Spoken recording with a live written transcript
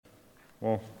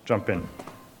We'll jump in.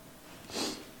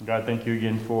 God, thank you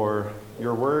again for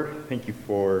your word. Thank you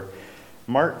for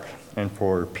Mark and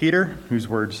for Peter, whose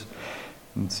words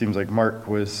it seems like Mark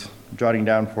was jotting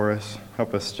down for us.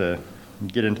 Help us to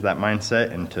get into that mindset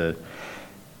and to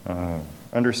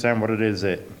understand what it is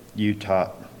that you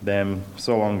taught them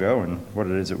so long ago and what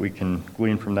it is that we can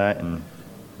glean from that and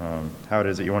how it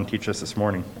is that you want to teach us this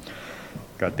morning.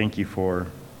 God, thank you for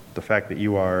the fact that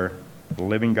you are the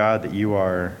living God, that you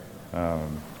are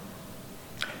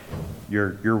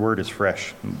your word is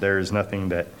fresh. There is nothing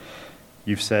that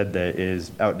you've said that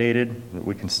is outdated, that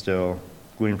we can still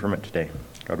glean from it today.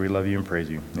 God, we love you and praise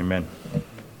you. Amen.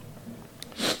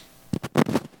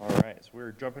 All right, so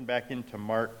we're jumping back into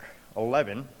Mark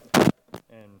 11,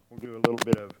 and we'll do a little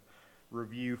bit of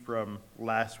review from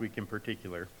last week in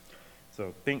particular.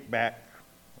 So think back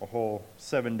a whole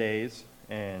 7 days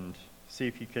and see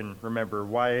if you can remember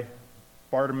why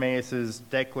Bartimaeus'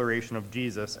 declaration of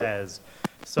Jesus as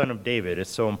Son of David is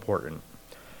so important.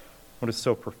 What is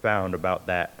so profound about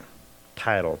that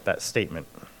title, that statement?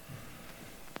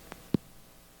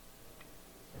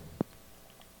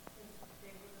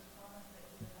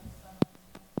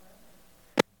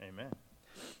 Amen.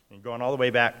 And going all the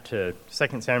way back to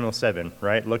 2 Samuel 7,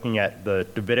 right? Looking at the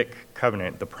Davidic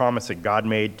covenant, the promise that God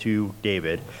made to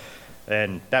David.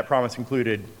 And that promise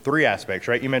included 3 aspects,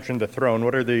 right? You mentioned the throne.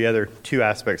 What are the other 2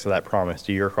 aspects of that promise?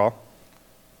 Do you recall?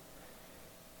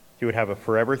 He would have a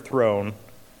forever throne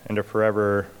and a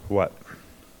forever what?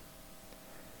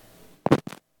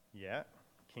 Yeah,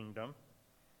 kingdom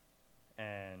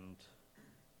and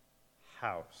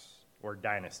house or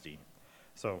dynasty.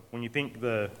 So when you think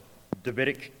the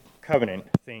Davidic covenant,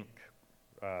 think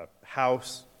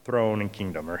house, throne, and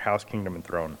kingdom, or house, kingdom, and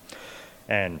throne.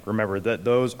 And remember that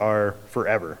those are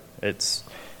forever. It's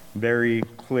very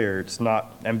clear. It's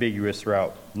not ambiguous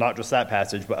throughout not just that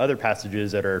passage, but other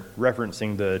passages that are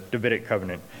referencing the Davidic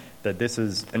covenant, that this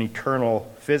is an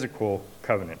eternal physical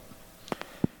covenant.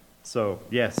 So,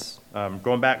 yes,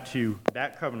 going back to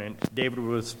that covenant, David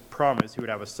was promised he would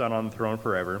have a son on the throne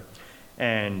forever.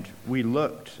 And we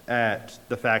looked at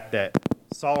the fact that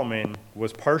Solomon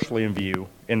was partially in view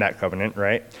in that covenant,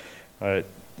 right?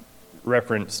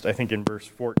 Referenced, I think, in verse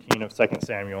 14 of 2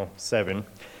 Samuel 7,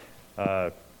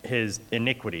 his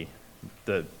iniquity,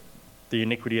 the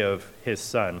iniquity of his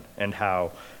son, and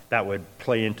how that would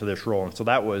play into this role. And so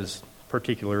that was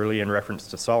particularly in reference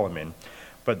to Solomon.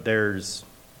 But there's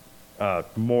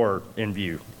more in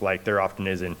view, like there often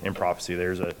is in prophecy.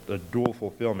 There's a dual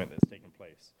fulfillment that's taking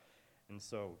place. And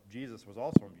so Jesus was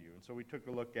also in view. And so we took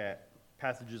a look at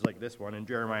passages like this one in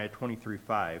Jeremiah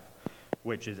 23:5,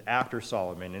 which is after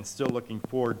Solomon and still looking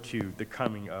forward to the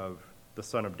coming of the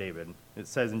Son of David. It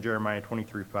says in Jeremiah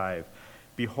 23:5,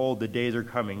 "Behold, the days are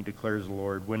coming, declares the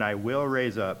Lord, when I will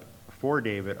raise up for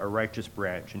David a righteous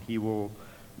branch, and he will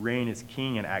reign as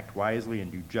king and act wisely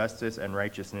and do justice and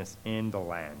righteousness in the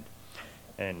land."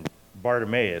 And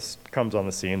Bartimaeus comes on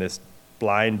the scene, this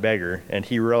blind beggar, and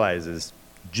he realizes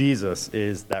Jesus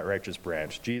is that righteous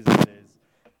branch. Jesus is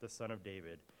the Son of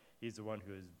David. He's the one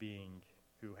who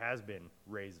has been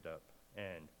raised up.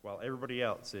 And while everybody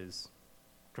else is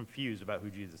confused about who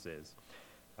Jesus is,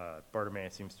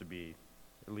 Bartimaeus seems to be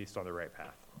at least on the right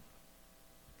path.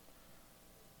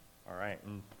 All right,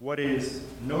 and what is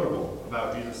notable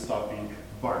about Jesus stopping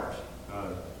Bart?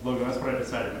 Logan, that's what I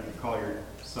decided we could call your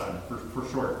son for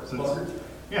short. Since, Bart?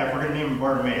 Yeah, if we're going to name him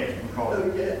Bartimaeus, we can call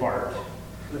him Bart.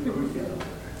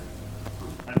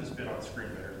 I just been on the screen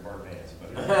better than Bartimaeus, but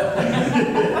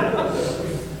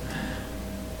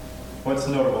what's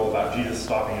notable about Jesus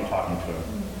stopping and talking to him?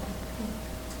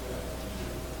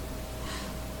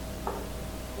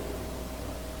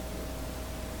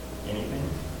 Anything?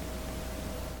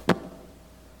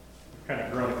 We've kind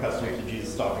of grown accustomed to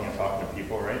Jesus stopping and talking to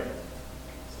people, right?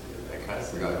 I kind of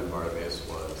forgot who Bartimaeus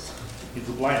was. He's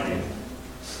a blind dude.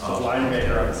 A blind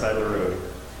beggar on the side of the road.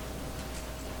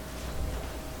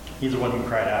 He's the one who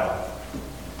cried out,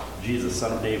 "Jesus,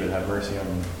 Son of David, have mercy on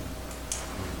me."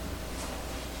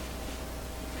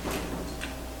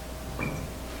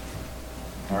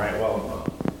 All right, well,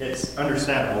 it's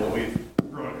understandable that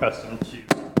we've grown accustomed to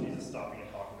Jesus stopping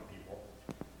and talking to people.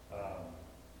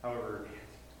 However,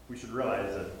 we should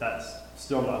realize that that's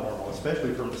still not normal,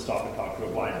 especially for him to stop and talk to a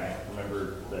blind man.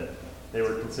 Remember that they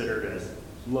were considered as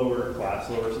lower class,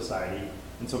 lower society.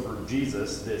 And so for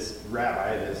Jesus, this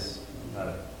rabbi, this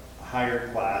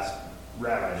higher class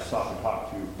rabbi, to stop and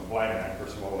talk to a blind man,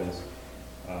 first of all, is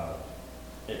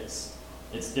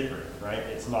it's different, right?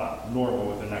 It's not normal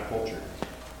within that culture.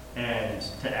 And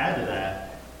to add to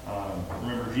that,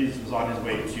 Remember, Jesus was on his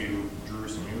way to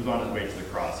Jerusalem. He was on his way to the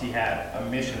cross. He had a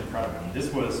mission in front of him.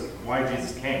 This was why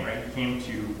Jesus came, right? He came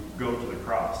to go to the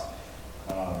cross.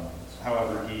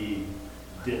 However, he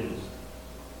didn't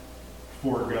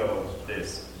forego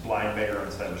this blind beggar on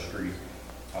the side of the street.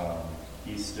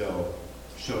 He still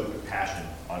showed compassion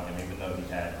on him, even though he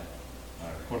had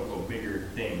quote-unquote bigger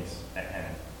things at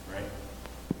hand,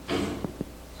 right?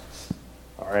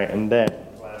 All right, and then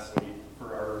lastly,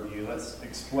 for our review, let's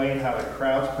explain how the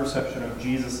crowd's perception of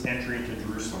Jesus entering to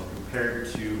Jerusalem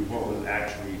compared to what was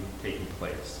actually taking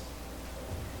place.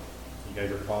 You guys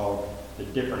recall the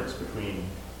difference between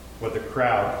what the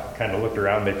crowd kind of looked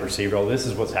around, they perceived, oh, this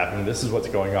is what's happening, this is what's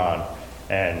going on,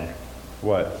 and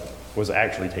what was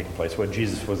actually taking place, what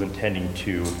Jesus was intending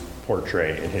to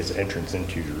portray in his entrance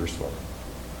into Jerusalem.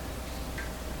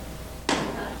 I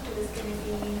thought it was going to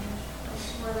be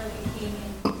more like a king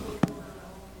and take over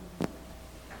Rome.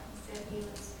 Instead, he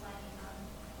was planning on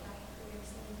dying for their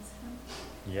sins.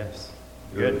 Yes.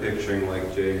 You're Good. picturing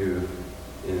like Jehu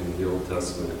in the Old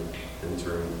Testament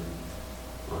entering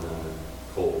on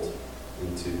a colt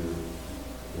into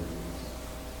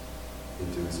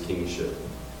his kingship.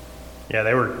 Yeah,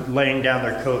 they were laying down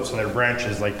their coats and their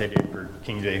branches like they did for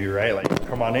King Jehu, right? Like,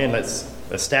 come on in, let's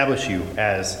establish you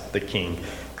as the king.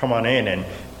 Come on in and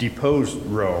depose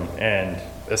Rome and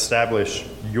establish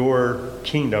your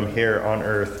kingdom here on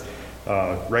earth,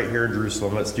 right here in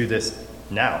Jerusalem. Let's do this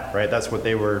now, right? That's what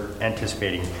they were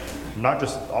anticipating. Not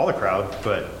just all the crowd,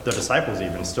 but the disciples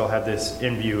even still had this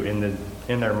in view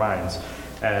in their minds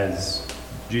as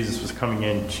Jesus was coming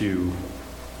into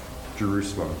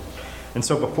Jerusalem. And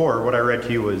so before, what I read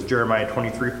to you was Jeremiah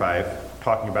 23:5,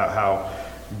 talking about how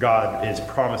God is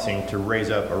promising to raise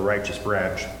up a righteous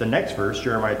branch. The next verse,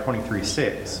 Jeremiah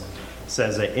 23:6,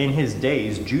 says that in his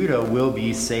days Judah will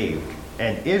be saved,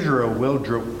 and Israel will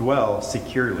dwell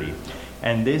securely.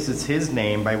 And this is his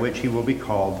name by which he will be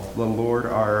called, the Lord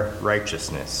our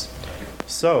righteousness.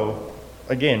 So,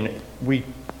 again, we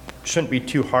shouldn't be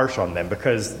too harsh on them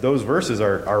because those verses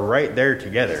are right there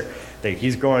together. That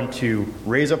he's going to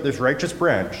raise up this righteous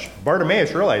branch.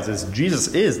 Bartimaeus realizes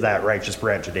Jesus is that righteous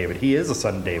branch of David. He is the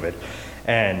son of David.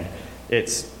 And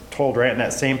it's told right in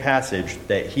that same passage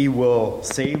that he will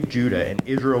save Judah and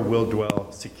Israel will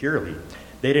dwell securely.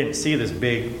 They didn't see this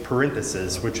big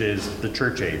parenthesis, which is the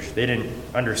church age. They didn't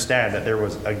understand that there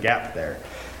was a gap there.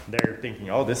 They're thinking,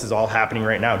 oh, this is all happening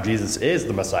right now. Jesus is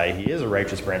the Messiah. He is a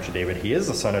righteous branch of David. He is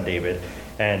the son of David.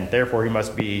 And therefore, he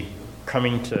must be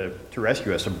coming to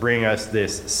rescue us, to bring us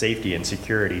this safety and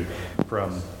security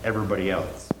from everybody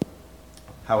else.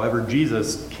 However,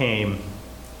 Jesus came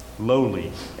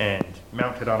lowly and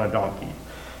mounted on a donkey.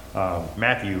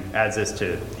 Matthew adds this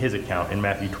to his account in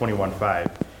Matthew 21:5,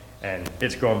 and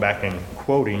it's going back and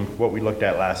quoting what we looked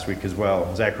at last week as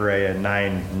well, Zechariah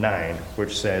 9:9,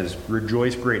 which says,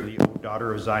 "Rejoice greatly, O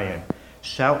daughter of Zion,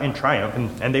 shout in triumph."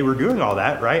 And they were doing all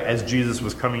that, right, as Jesus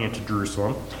was coming into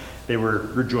Jerusalem. They were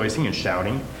rejoicing and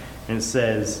shouting. And it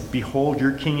says, "Behold,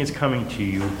 your king is coming to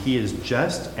you. He is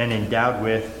just and endowed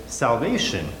with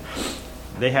salvation."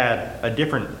 They had a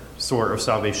different sort of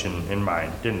salvation in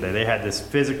mind, didn't they? They had this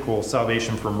physical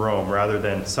salvation from Rome rather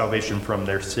than salvation from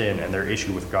their sin and their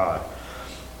issue with God.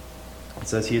 It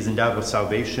says he is endowed with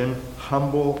salvation,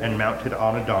 humble and mounted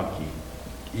on a donkey,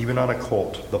 even on a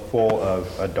colt, the foal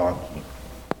of a donkey.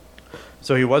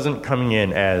 So he wasn't coming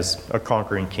in as a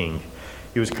conquering king.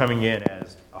 He was coming in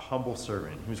as a humble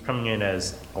servant. He was coming in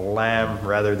as a lamb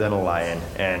rather than a lion,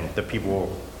 and the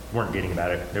people weren't getting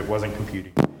that. It wasn't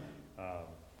computing.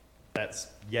 That's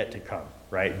yet to come,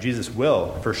 right? Jesus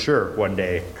will, for sure, one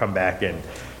day come back and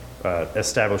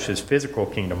establish his physical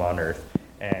kingdom on earth,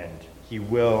 and he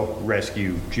will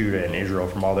rescue Judah and Israel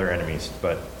from all their enemies,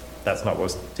 but that's not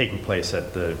what's taking place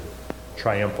at the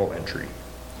triumphal entry.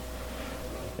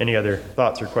 Any other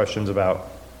thoughts or questions about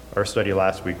our study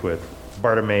last week with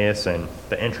Bartimaeus and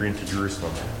the entry into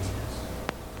Jerusalem?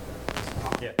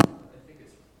 Yeah. I think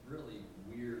it's really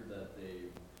weird that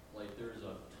there's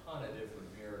a ton of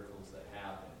different miracles that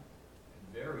happen, and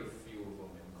very few of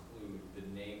them include the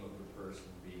name of the person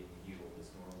being healed.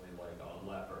 It's normally like a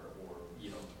leper or,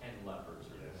 10 lepers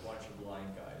or a bunch of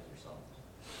blind guys or something.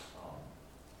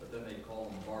 But then they call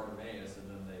him Bartimaeus, and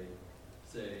then they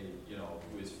say,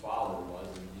 who his father was.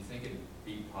 And do you think it'd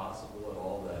be possible at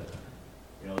all that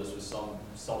this was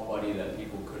somebody that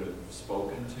people could have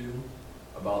spoken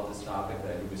to about this topic,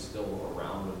 that he was still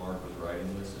around when Mark was writing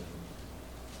this and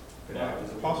could act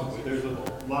as a Possibly. There's a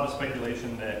lot of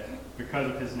speculation that because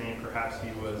of his name, perhaps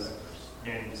he was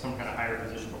in some kind of higher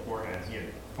position beforehand. He had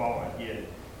fallen. He had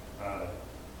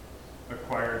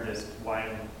acquired this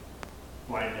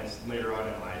blindness later on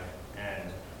in life, and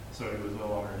so he was no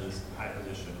longer in this high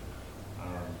position.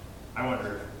 I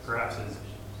wonder if perhaps his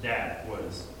dad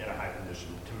was in a high position,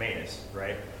 Timaeus,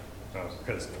 right?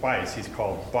 Because twice he's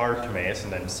called Bar Timaeus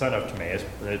and then son of Timaeus.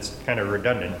 It's kind of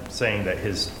redundant saying that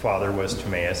his father was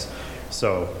Timaeus.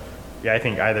 So, yeah, I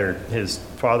think either his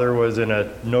father was in a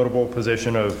notable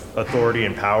position of authority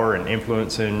and power and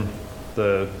influence in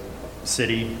the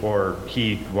city, or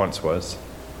he once was.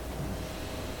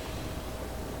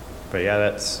 But yeah,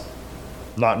 that's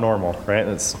not normal, right?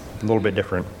 That's a little bit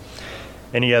different.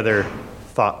 Any other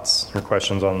thoughts or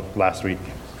questions on last week?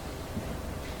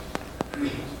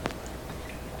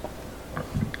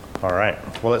 All right,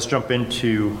 well, let's jump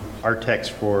into our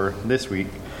text for this week.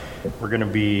 We're going to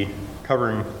be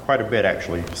covering quite a bit,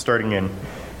 actually. Starting in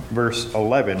verse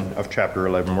 11 of chapter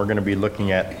 11, we're going to be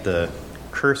looking at the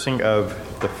cursing of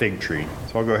the fig tree.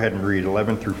 So I'll go ahead and read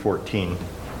 11 through 14.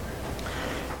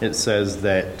 It says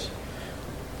that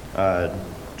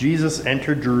Jesus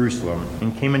entered Jerusalem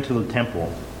and came into the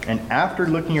temple, and after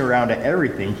looking around at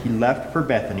everything, he left for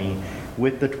Bethany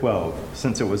with the 12,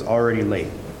 since it was already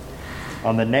late.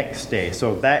 On the next day,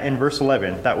 so that in verse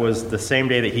 11, that was the same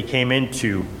day that he came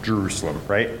into Jerusalem,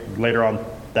 right? Later on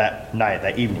that night,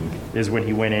 that evening, is when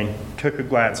he went in, took a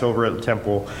glance over at the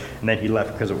temple, and then he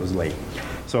left because it was late.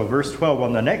 So verse 12,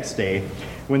 on the next day,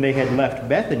 when they had left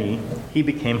Bethany, he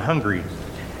became hungry.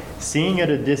 Seeing at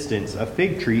a distance a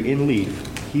fig tree in leaf,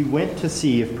 he went to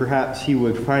see if perhaps he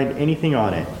would find anything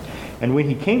on it. And when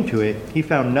he came to it, he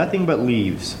found nothing but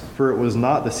leaves, for it was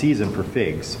not the season for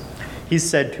figs. He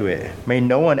said to it, "May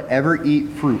no one ever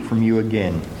eat fruit from you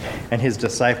again." And his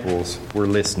disciples were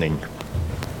listening.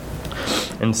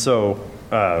 And so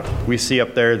we see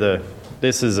up there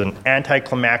this is an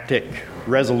anticlimactic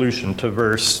resolution to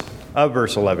verse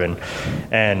 11.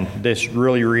 And this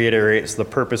really reiterates the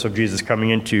purpose of Jesus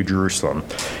coming into Jerusalem.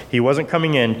 He wasn't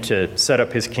coming in to set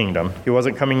up his kingdom. He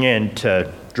wasn't coming in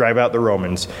to drive out the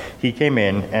Romans. He came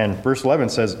in, and verse 11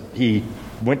 says he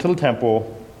went to the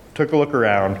temple, took a look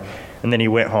around, and then he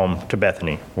went home to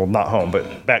Bethany. Well, not home,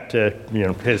 but back to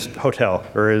his hotel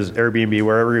or his Airbnb,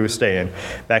 wherever he was staying,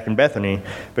 back in Bethany,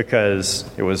 because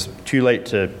it was too late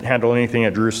to handle anything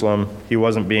at Jerusalem. He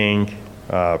wasn't being,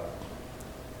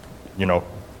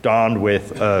 donned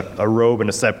with a robe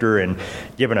and a scepter and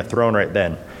given a throne right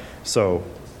then. So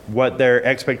what their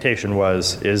expectation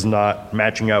is not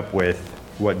matching up with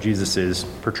what Jesus is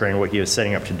portraying, what he is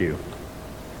setting up to do.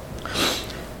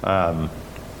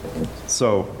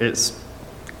 So it's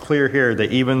clear here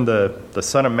that even the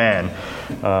Son of Man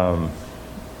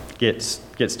gets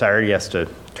tired. He has to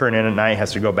turn in at night,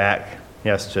 has to go back. He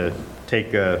has to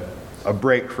take a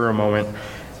break for a moment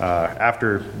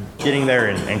after getting there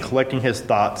and collecting his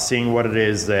thoughts, seeing what it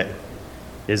is that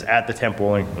is at the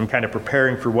temple and kind of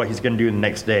preparing for what he's going to do the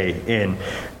next day in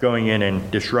going in and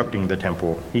disrupting the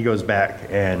temple. He goes back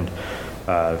and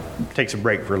takes a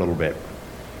break for a little bit.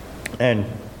 And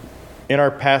in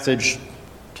our passage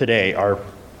today, our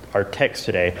text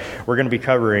today, we're going to be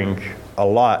covering a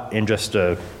lot in just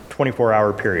a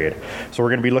 24-hour period. So we're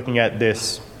going to be looking at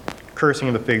this cursing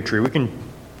of the fig tree. We can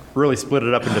really split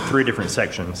it up into three different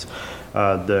sections.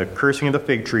 The cursing of the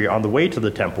fig tree on the way to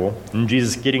the temple, and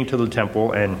Jesus getting to the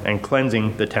temple and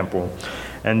cleansing the temple,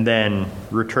 and then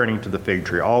returning to the fig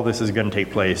tree. All this is going to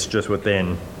take place just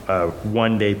within a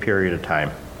one-day period of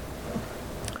time.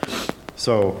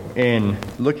 So in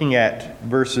looking at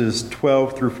verses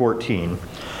 12 through 14,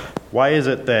 why is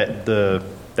it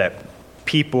that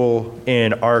people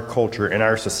in our culture, in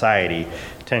our society,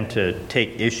 tend to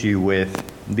take issue with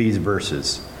these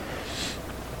verses?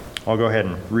 I'll go ahead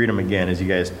and read them again as you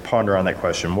guys ponder on that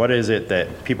question. What is it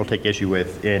that people take issue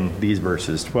with in these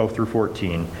verses, 12 through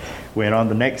 14? When on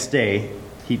the next day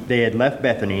they had left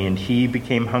Bethany and he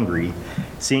became hungry,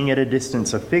 seeing at a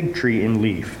distance a fig tree in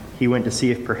leaf, he went to see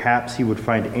if perhaps he would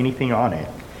find anything on it.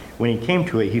 When he came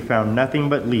to it, he found nothing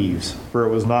but leaves, for it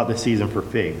was not the season for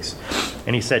figs.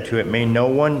 And he said to it, "May no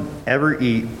one ever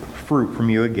eat fruit from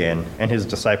you again." And his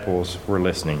disciples were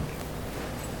listening.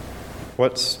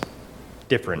 What's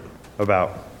different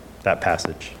about that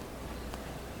passage?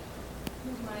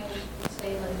 You might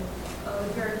say, like, oh, we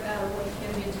heard about what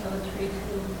can we tell a tree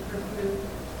for fruit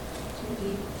to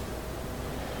eat?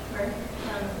 Right?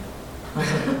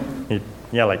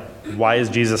 Yeah, like, why is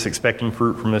Jesus expecting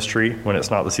fruit from this tree when it's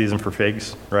not the season for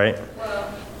figs, right? Well,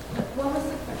 what was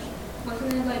the question?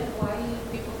 Wasn't it like why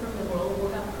people from the world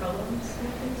will have problems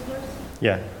with these words?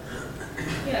 Yeah.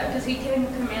 Yeah, because he can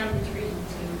command the tree to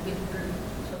give fruit.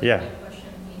 So that's Yeah. my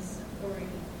question. He's authority.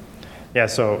 Yeah,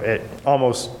 so it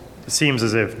almost seems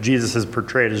as if Jesus is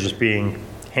portrayed as just being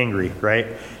hangry, right?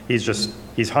 He's just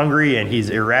he's hungry and he's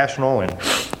irrational, and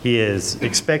he is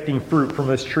expecting fruit from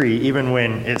this tree, even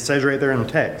when it says right there in the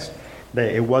text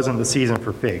that it wasn't the season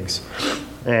for figs.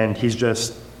 And he's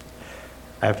just,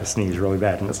 I have to sneeze really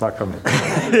bad and it's not coming.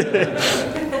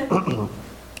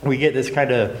 We get this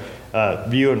kind of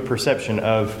view and perception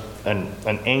of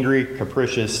an angry,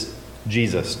 capricious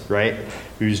Jesus, right?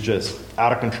 Who's just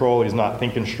out of control, he's not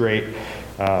thinking straight,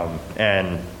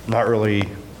 and not really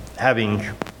having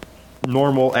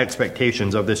normal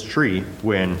expectations of this tree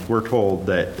when we're told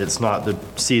that it's not the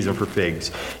season for figs.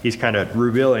 He's kind of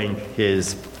revealing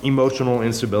his emotional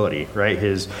instability, right?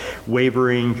 His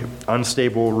wavering,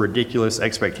 unstable, ridiculous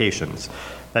expectations.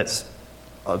 That's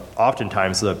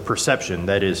oftentimes the perception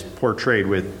that is portrayed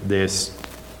with this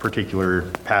particular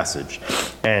passage.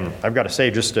 And I've got to say,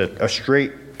 just a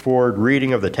straightforward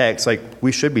reading of the text, like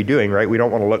we should be doing, right? We don't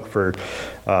want to look for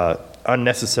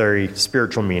unnecessary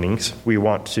spiritual meanings. We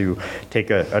want to take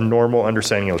a normal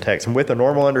understanding of the text. And with a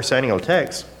normal understanding of the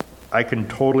text, I can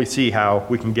totally see how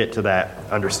we can get to that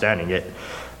understanding. It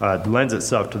lends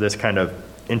itself to this kind of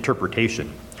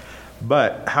interpretation.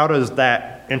 But how does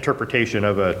that interpretation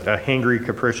of a hangry,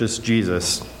 capricious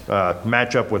Jesus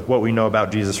match up with what we know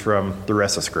about Jesus from the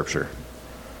rest of Scripture?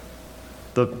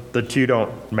 The two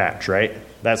don't match, right?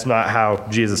 That's not how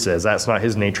Jesus is. That's not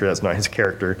his nature. That's not his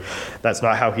character. That's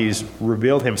not how he's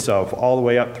revealed himself all the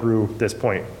way up through this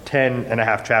point. 10 and a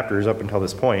half chapters up until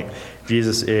this point.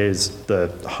 Jesus is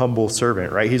the humble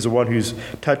servant, right? He's the one who's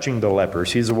touching the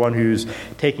lepers. He's the one who's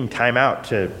taking time out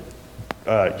to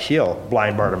heal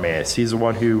blind Bartimaeus. He's the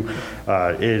one who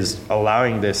is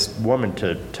allowing this woman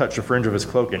to touch the fringe of his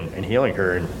cloak and healing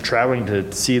her, and traveling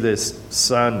to see this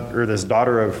son or this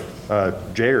daughter of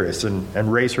Jairus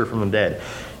and raise her from the dead.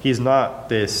 He's not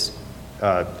this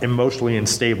emotionally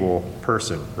unstable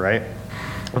person, right?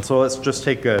 And so let's just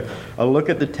take a look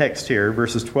at the text here,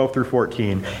 verses 12 through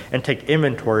 14, and take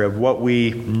inventory of what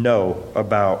we know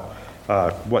about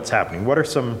what's happening. What are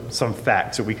some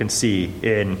facts that we can see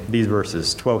in these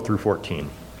verses, 12 through 14?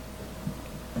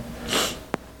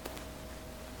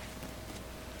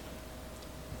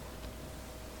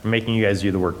 I'm making you guys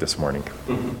do the work this morning.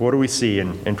 What do we see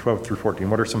in 12 through 14?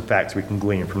 What are some facts we can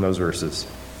glean from those verses?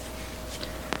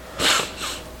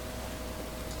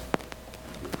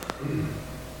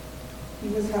 He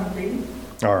was hungry.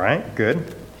 All right,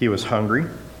 good. He was hungry.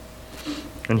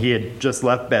 And he had just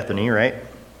left Bethany, right?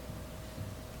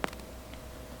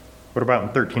 What about in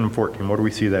 13 and 14? What do we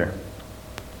see there?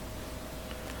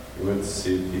 He went to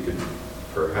see if he could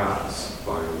perhaps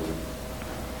find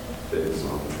figs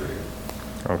on the tree.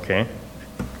 Okay.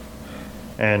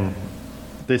 And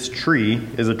this tree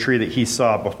is a tree that he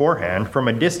saw beforehand from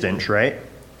a distance, right?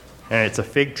 And it's a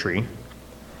fig tree.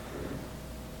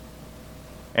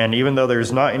 And even though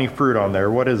there's not any fruit on there,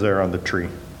 what is there on the tree?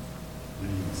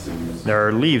 Leaves. There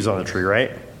are leaves on the tree,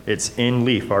 right? It's in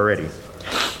leaf already.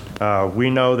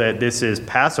 We know that this is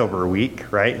Passover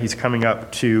week, right? He's coming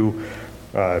up to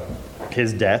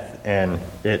his death, and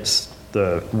it's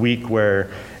the week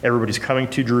where everybody's coming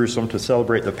to Jerusalem to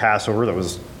celebrate the Passover that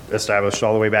was established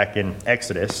all the way back in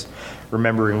Exodus,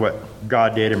 remembering what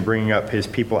God did in bringing up his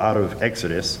people out of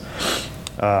Exodus.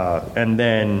 And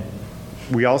then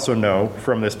we also know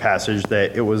from this passage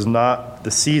that it was not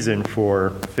the season for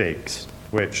figs,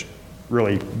 which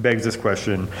really begs this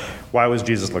question: why was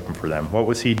Jesus looking for them? What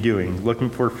was he doing looking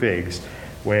for figs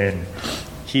when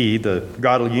he, the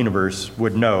God of the universe,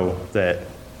 would know that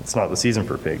it's not the season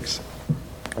for figs?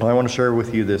 Well, I want to share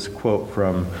with you this quote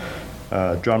from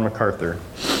John MacArthur.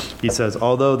 He says,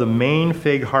 "Although the main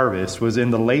fig harvest was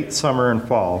in the late summer and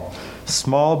fall,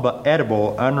 small but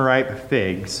edible unripe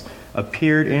figs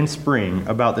appeared in spring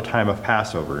about the time of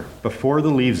Passover, before the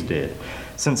leaves did.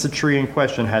 Since the tree in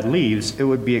question had leaves, it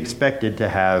would be expected to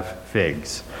have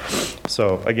figs."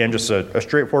 So again, just a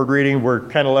straightforward reading. We're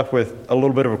kind of left with a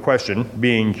little bit of a question.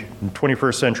 Being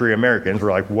 21st century Americans,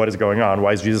 we're like, what is going on?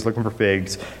 Why is Jesus looking for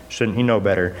figs? Shouldn't he know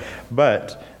better?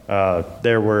 But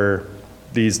there were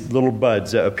these little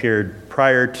buds that appeared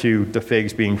prior to the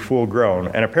figs being full grown,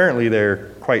 and apparently they're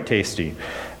quite tasty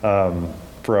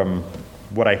from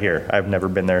what I hear. I've never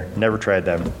been there, never tried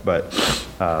them, but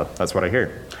that's what I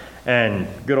hear. And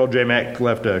good old J Mac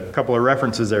left a couple of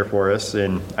references there for us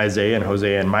in Isaiah and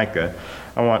Hosea and Micah.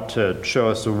 I want to show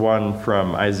us the one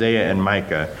from Isaiah and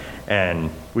Micah,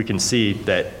 and we can see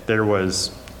that there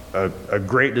was a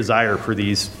great desire for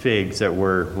these figs that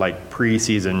were like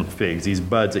pre-season figs, these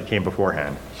buds that came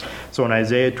beforehand. So in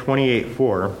Isaiah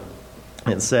 28:4,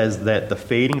 it says that the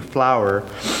fading flower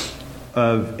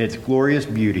of its glorious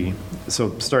beauty.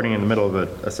 So starting in the middle of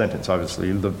a sentence,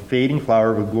 obviously. The fading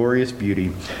flower of a glorious beauty,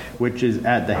 which is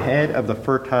at the head of the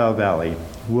fertile valley,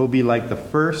 will be like the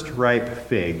first ripe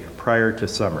fig prior to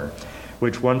summer,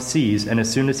 which one sees, and as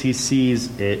soon as he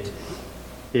sees it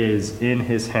is in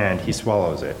his hand, he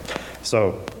swallows it.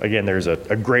 So again, there's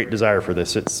a great desire for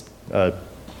this. It's a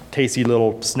tasty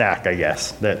little snack, I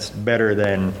guess, that's better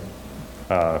than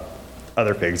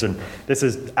other figs. And this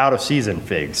is out of season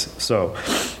figs. So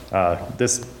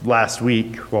this last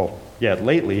week,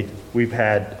 lately, we've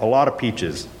had a lot of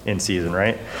peaches in season,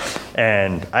 right?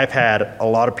 And I've had a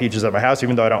lot of peaches at my house,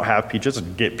 even though I don't have peaches. I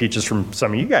get peaches from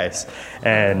some of you guys.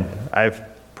 And I've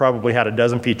probably had a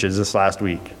dozen peaches this last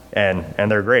week, and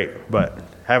they're great. But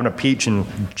having a peach in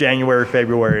January,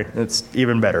 February, it's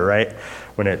even better, right?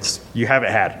 When you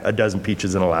haven't had a dozen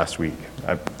peaches in the last week.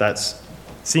 That's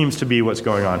seems to be what's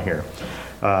going on here.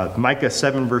 Micah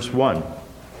 7 verse 1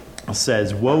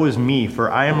 says, "Woe is me,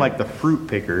 for I am like the fruit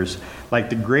pickers,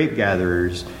 like the grape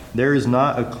gatherers. There is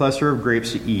not a cluster of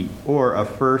grapes to eat, or a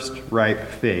first ripe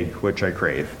fig which I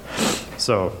crave."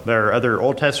 So there are other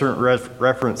Old Testament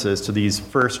references to these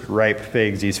first ripe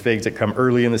figs, these figs that come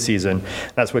early in the season.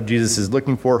 That's what Jesus is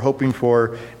looking for, hoping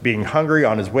for, being hungry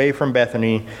on his way from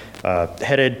Bethany,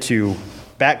 headed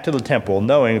back to the temple,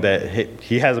 knowing that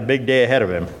he has a big day ahead of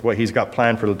him, what he's got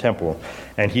planned for the temple.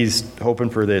 And he's hoping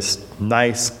for this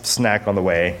nice snack on the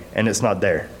way, and it's not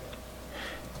there.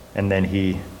 And then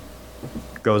he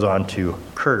goes on to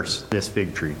curse this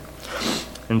fig tree.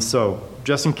 And so,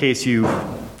 just in case you've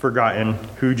forgotten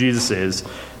who Jesus is,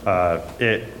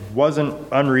 it wasn't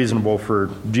unreasonable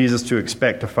for Jesus to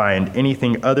expect to find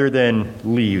anything other than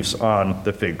leaves on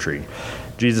the fig tree.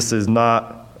 Jesus is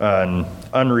not an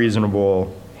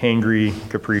unreasonable, hangry,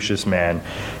 capricious man.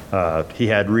 He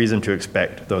had reason to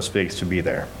expect those figs to be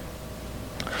there.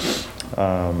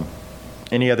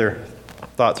 Any other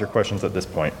thoughts or questions at this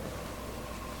point?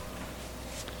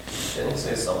 Didn't he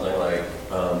say something like,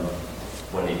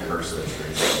 when he cursed the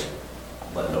tree,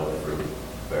 let no fruit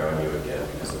bear on you again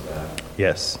because of that?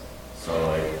 Yes.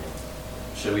 So,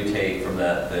 should we take from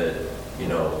that,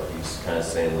 he's kind of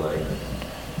saying,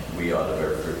 we ought to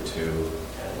bear fruit too,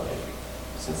 and,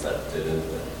 since that didn't,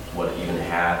 what it even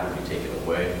had would be taken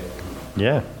away?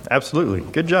 Yeah, absolutely.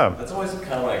 Good job. That's always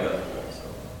kind of what I got from that, so.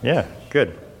 Yeah,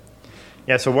 good.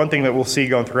 Yeah, so one thing that we'll see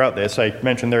going throughout this, I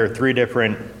mentioned there are 3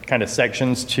 different kind of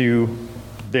sections to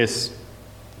this,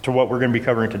 to what we're going to be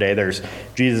covering today. There's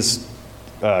Jesus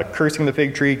cursing the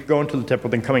fig tree, going to the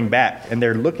temple, then coming back, and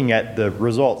they're looking at the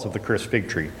results of the cursed fig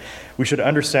tree. We should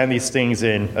understand these things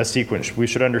in a sequence. We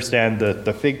should understand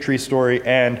the fig tree story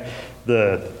and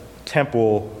the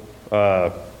temple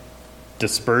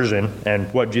dispersion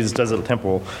and what Jesus does at the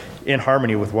temple in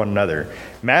harmony with one another.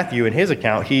 Matthew, in his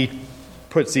account, he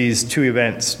puts these 2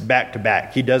 events back to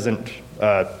back. He doesn't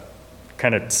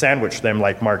kind of sandwich them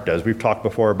like Mark does. We've talked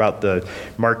before about the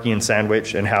Markian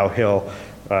sandwich and how he'll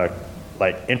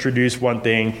introduce one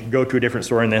thing, go to a different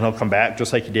story, and then he'll come back,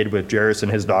 just like he did with Jairus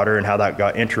and his daughter and how that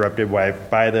got interrupted by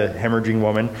the hemorrhaging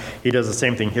woman. He does the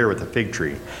same thing here with the fig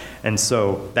tree. And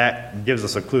so that gives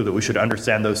us a clue that we should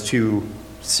understand those 2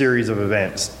 series of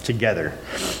events together.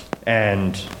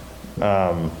 And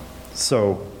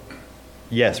so,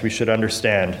 yes, we should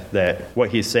understand that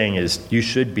what he's saying is you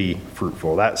should be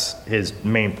fruitful. That's his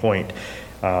main point,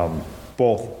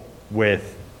 both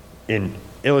in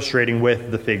illustrating with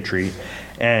the fig tree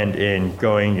and in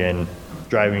going and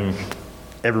driving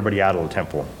everybody out of the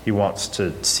temple. He wants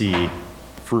to see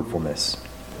fruitfulness.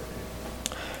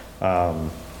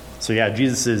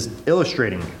 Jesus is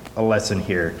illustrating a lesson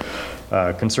here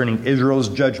concerning Israel's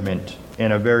judgment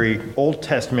in a very Old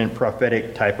Testament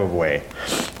prophetic type of way.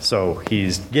 So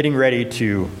he's getting ready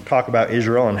to talk about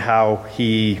Israel and how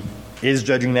he is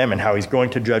judging them and how he's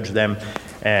going to judge them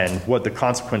and what the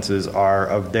consequences are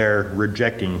of their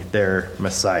rejecting their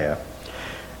Messiah.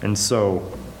 And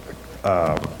so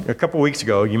a couple weeks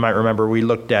ago, you might remember we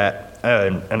looked at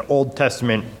an Old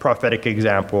Testament prophetic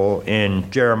example in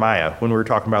Jeremiah when we were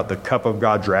talking about the cup of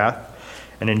God's wrath.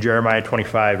 And in Jeremiah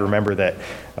 25, remember that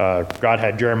God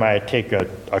had Jeremiah take a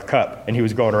cup, and he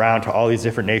was going around to all these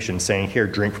different nations saying, here,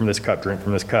 drink from this cup, drink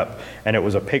from this cup. And it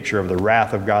was a picture of the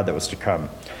wrath of God that was to come.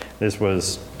 This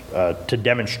was to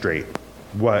demonstrate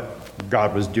what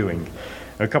God was doing.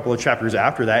 A couple of chapters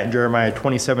after that, in Jeremiah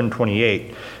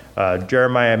 27:28,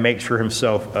 Jeremiah makes for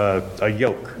himself a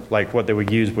yoke, like what they would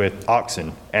use with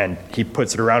oxen, and he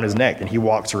puts it around his neck, and he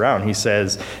walks around. He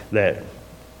says that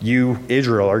you,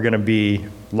 Israel, are going to be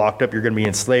locked up. You're going to be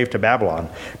enslaved to Babylon,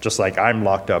 just like I'm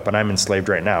locked up and I'm enslaved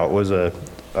right now. It was a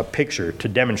picture to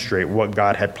demonstrate what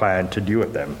God had planned to do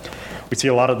with them. We see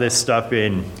a lot of this stuff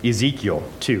in Ezekiel,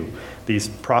 too. These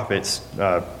prophets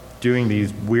doing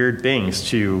these weird things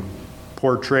to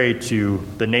portray to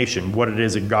the nation what it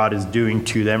is that God is doing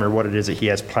to them or what it is that he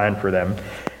has planned for them.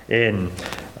 In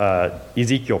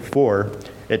Ezekiel 4,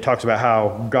 it talks about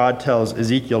how God tells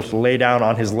Ezekiel to lay down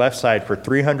on his left side for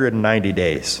 390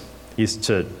 days. He's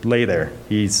to lay there.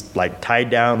 He's like tied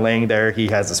down, laying there. He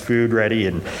has his food ready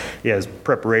and he has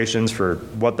preparations for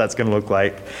what that's going to look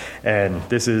like. And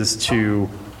this is to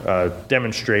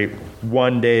demonstrate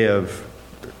one day of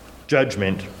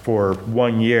judgment for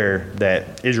 1 year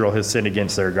that Israel has sinned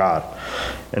against their God.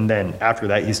 And then after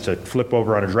that, he's to flip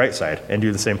over on his right side and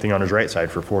do the same thing on his right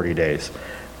side for 40 days.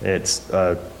 It's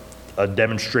a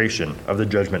demonstration of the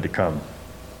judgment to come.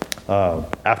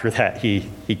 After that,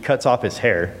 he cuts off his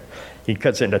hair. He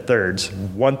cuts it into thirds.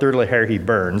 1/3 of the hair he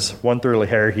burns. 1/3 of the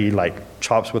hair he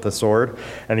chops with a sword.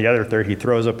 And the other third he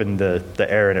throws up in the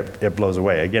air and it blows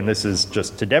away. Again, this is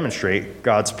just to demonstrate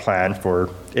God's plan for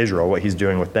Israel, what he's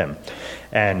doing with them.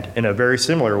 And in a very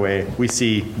similar way, we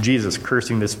see Jesus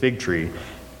cursing this fig tree,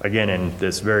 again, in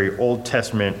this very Old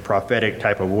Testament prophetic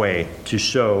type of way to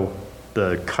show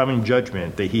the coming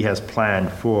judgment that he has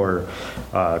planned for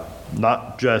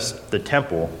not just the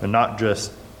temple and not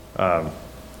just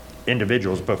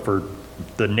individuals, but for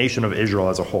the nation of Israel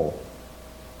as a whole.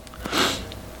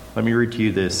 Let me read to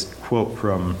you this quote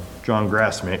from John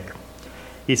Grassmick.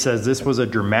 He says, "This was a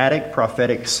dramatic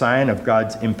prophetic sign of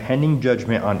God's impending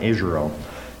judgment on Israel.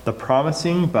 The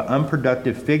promising but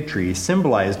unproductive fig tree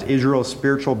symbolized Israel's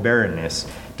spiritual barrenness,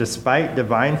 despite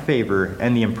divine favor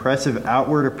and the impressive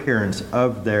outward appearance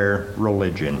of their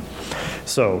religion."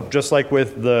 So just like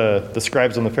with the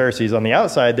scribes and the Pharisees, on the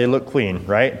outside, they look clean,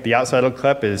 right? The outside of the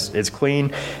cup is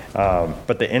clean,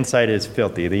 but the inside is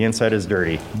filthy. The inside is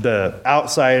dirty. The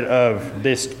outside of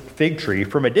this fig tree,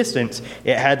 from a distance,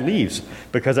 it had leaves.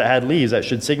 Because it had leaves, that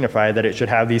should signify that it should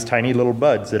have these tiny little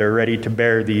buds that are ready to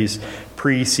bear these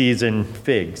pre-season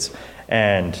figs.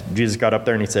 And Jesus got up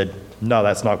there and he said, "No,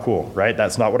 that's not cool, right?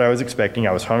 That's not what I was expecting.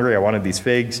 I was hungry. I wanted these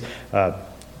figs.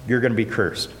 You're going to be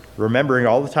cursed." Remembering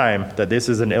all the time that this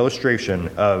is an illustration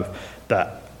of the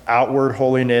outward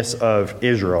holiness of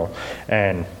Israel.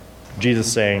 And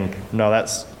Jesus saying, "No,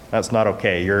 that's not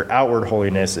okay. Your outward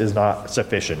holiness is not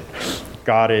sufficient.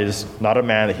 God is not a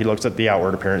man that he looks at the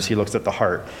outward appearance. He looks at the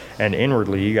heart. And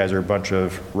inwardly, you guys are a bunch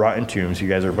of rotten tombs. You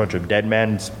guys are a bunch of dead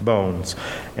man's bones."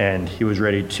 And he was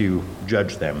ready to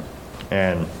judge them.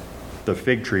 And the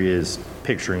fig tree is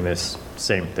picturing this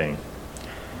same thing.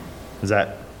 Is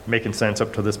that making sense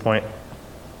up to this point?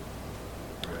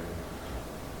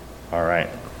 All right.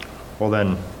 Well,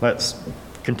 then let's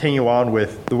continue on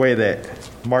with the way that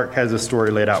Mark has this story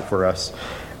laid out for us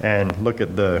and look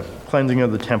at the cleansing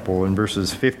of the temple in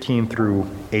verses 15 through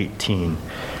 18.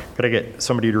 Could I get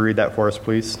somebody to read that for us,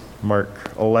 please?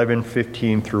 Mark 11,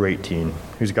 15 through 18.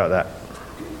 Who's got that?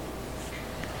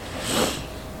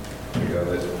 You got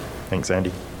it. Thanks,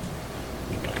 Andy.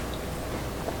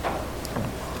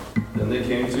 Then they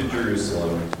came to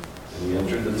Jerusalem, and he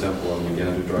entered the temple and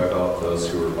began to drive out those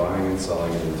who were buying and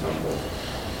selling in the temple,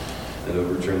 and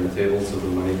overturned the tables of the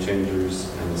money changers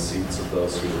and the seats of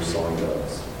those who were selling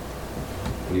doves.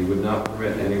 And he would not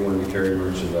permit anyone to carry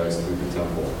merchandise through the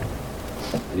temple.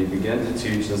 And he began to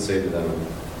teach and say to them,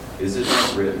 "Is it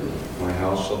not written, 'My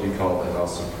house shall be called a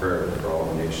house of prayer for all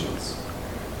the nations'?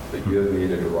 But you have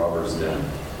made it a robber's den."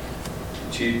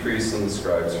 The chief priests and the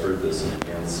scribes heard this and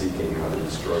began seeking how to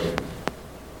destroy him,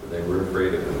 for they were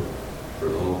afraid of him, for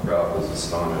the whole crowd was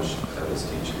astonished at his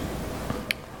teaching.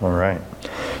 All right.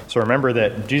 So remember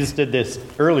that Jesus did this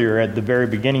earlier at the very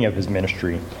beginning of his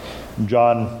ministry.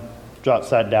 John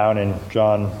sat down in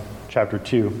John chapter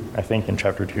 2, I think in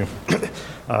chapter 2,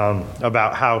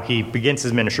 about how he begins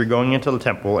his ministry going into the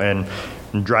temple and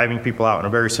driving people out in a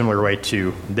very similar way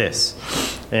to this.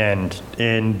 And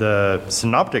in the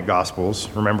synoptic gospels,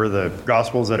 remember the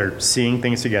gospels that are seeing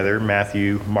things together,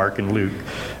 Matthew, Mark, and Luke,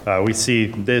 we see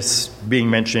this being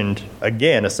mentioned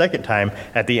again a second time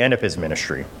at the end of his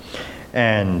ministry.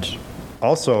 And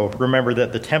also remember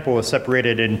that the temple was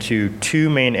separated into two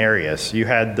main areas. You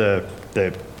had the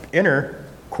inner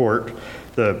court,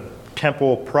 the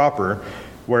temple proper,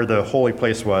 where the holy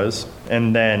place was,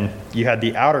 and then you had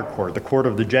the outer court, the court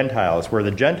of the Gentiles, where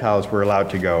the Gentiles were allowed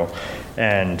to go.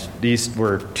 And these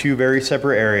were two very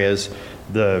separate areas.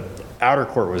 The outer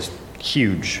court was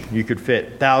huge. You could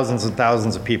fit thousands and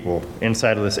thousands of people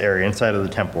inside of this area, inside of the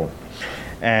temple.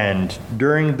 And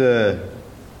during this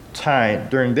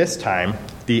time,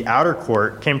 the outer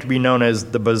court came to be known as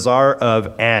the Bazaar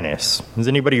of Annas. Does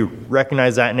anybody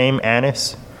recognize that name,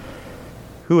 Annas?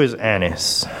 Who is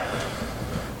Annas?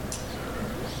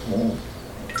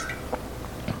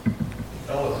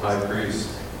 know it. High priest.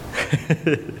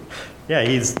 Yeah,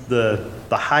 he's the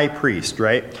high priest,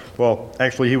 right? Well,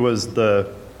 actually, he was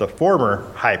the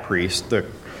former high priest,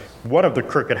 one of the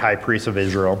crooked high priests of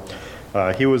Israel.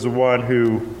 He was the one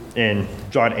who, in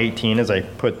John 18, as I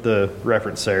put the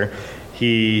reference there,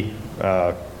 he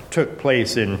took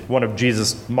place in one of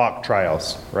Jesus' mock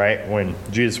trials, right? When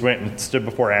Jesus went and stood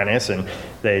before Annas, and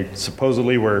they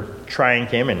supposedly were trying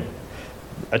him and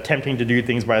attempting to do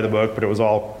things by the book, but it was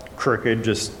all crooked,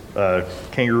 just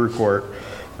kangaroo court.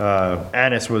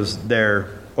 Annas was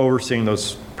there overseeing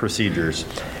those procedures.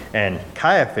 And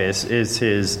Caiaphas is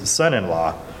his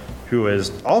son-in-law, who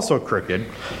is also crooked.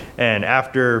 And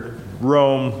after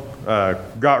Rome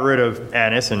got rid of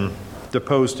Annas and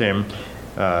deposed him,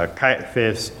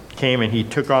 Caiaphas came and he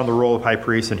took on the role of high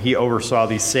priest, and he oversaw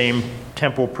these same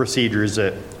temple procedures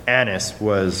that Annas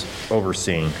was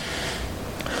overseeing.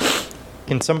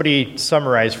 Can somebody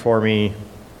summarize for me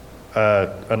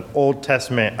an Old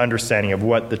Testament understanding of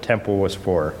what the temple was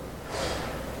for?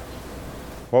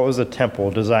 What was the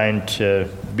temple designed to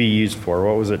be used for?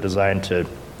 What was it designed to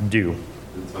do?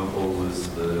 The temple was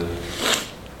the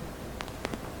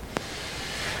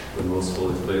most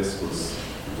holy place, was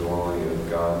the dwelling of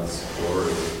God's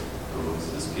glory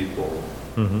amongst his people.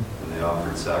 Mm-hmm. And they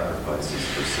offered sacrifices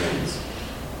for sins.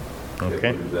 Okay.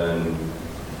 It would have been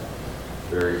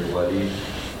very bloody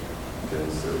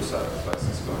because there were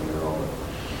sacrifices going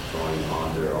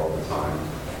on there all the time.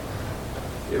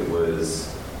 It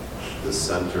was the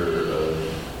center of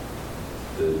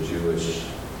the Jewish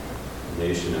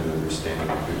nation and understanding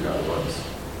of who God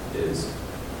is.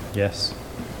 Yes.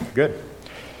 Good.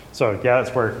 So, yeah,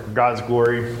 that's where God's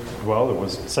glory, well, it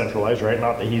was centralized, right?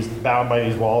 Not that he's bound by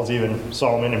these walls. Even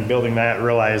Solomon, in building that,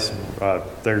 realized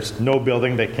there's no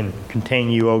building that can contain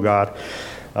you, O God.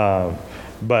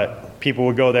 But people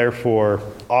would go there for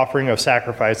offering of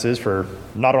sacrifices, for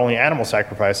not only animal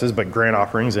sacrifices, but grain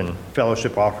offerings and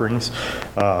fellowship offerings,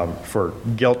 for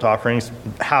guilt offerings.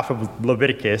 Half of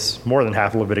Leviticus, more than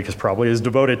half of Leviticus probably, is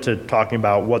devoted to talking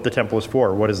about what the temple is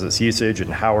for, what is its usage,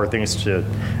 and how are things to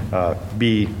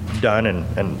be done,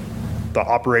 and the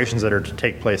operations that are to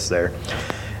take place there.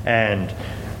 And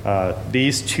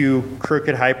these two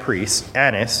crooked high priests,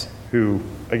 Annas, who,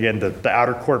 again, the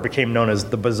outer court became known as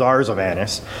the bazaars of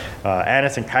Annas,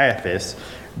 Annas and Caiaphas,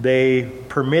 they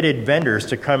permitted vendors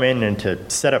to come in and to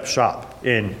set up shop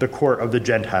in the court of the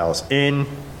Gentiles, in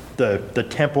the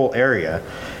temple area.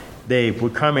 They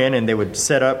would come in and they would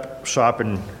set up shop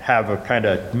and have a kind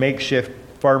of makeshift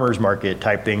farmer's market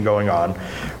type thing going on,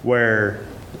 where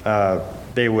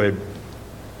they would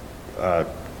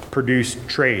produce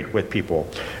trade with people.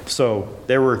 So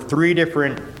there were three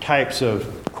different types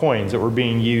of coins that were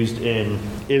being used in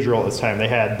Israel at this time. They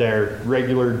had their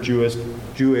regular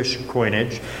Jewish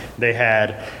coinage. They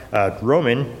had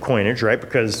Roman coinage, right,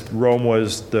 because Rome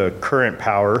was the current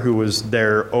power who was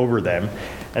there over them.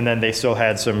 And then they still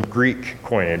had some Greek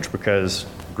coinage, because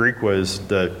Greek was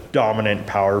the dominant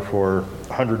power for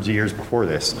hundreds of years before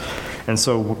this. And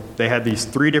so they had these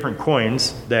three different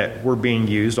coins that were being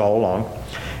used all along.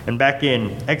 And back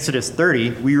in Exodus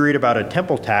 30, we read about a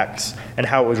temple tax and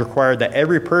how it was required that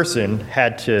every person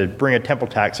had to bring a temple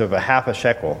tax of a half a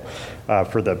shekel.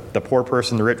 For the poor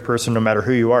person, the rich person, no matter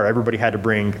who you are, everybody had to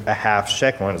bring a half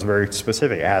shekel, and it's very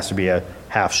specific. It has to be a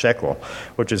half shekel,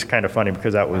 which is kind of funny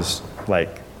because that was like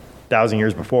 1,000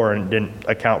 years before and didn't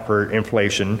account for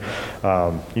inflation.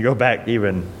 You go back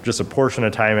even just a portion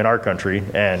of time in our country,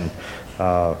 and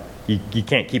you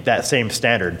can't keep that same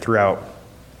standard throughout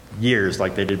years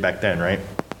like they did back then, right?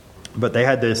 But they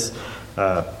had this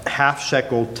half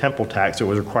shekel temple tax that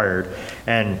was required,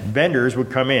 and vendors would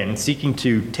come in seeking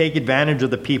to take advantage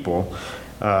of the people,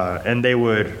 and they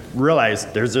would realize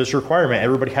there's this requirement,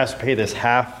 everybody has to pay this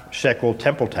half shekel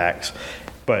temple tax.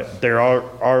 But there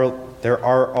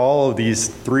are all of these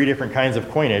three different kinds of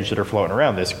coinage that are floating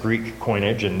around, this Greek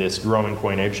coinage and this Roman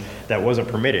coinage that wasn't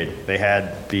permitted. They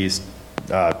had these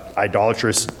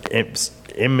idolatrous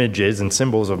images and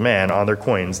symbols of man on their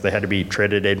coins. They had to be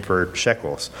traded in for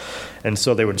shekels. And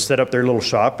so they would set up their little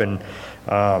shop, and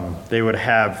they would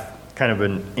have kind of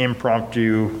an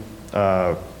impromptu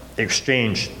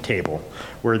exchange table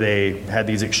where they had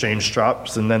these exchange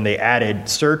shops, and then they added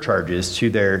surcharges to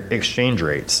their exchange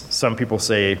rates. Some people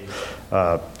say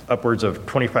upwards of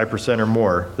 25% or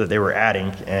more that they were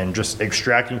adding and just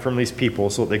extracting from these people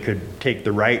so that they could take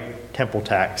the right temple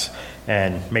tax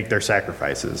and make their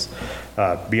sacrifices.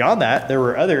 Beyond that, there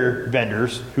were other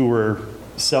vendors who were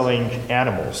selling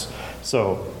animals.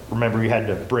 So remember, you had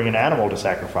to bring an animal to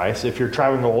sacrifice. If you're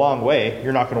traveling a long way,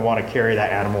 you're not going to want to carry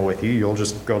that animal with you. You'll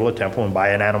just go to a temple and buy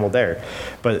an animal there.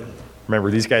 But Remember,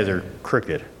 these guys are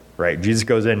crooked, right? Jesus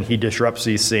goes in, he disrupts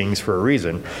these things for a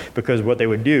reason, because what they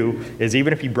would do is,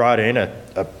 even if he brought in a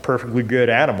perfectly good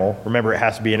animal, remember, it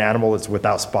has to be an animal that's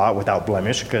without spot, without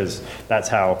blemish, because that's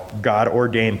how God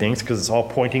ordained things, because it's all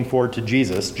pointing forward to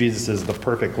Jesus. Jesus is the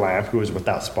perfect lamb who is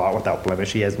without spot, without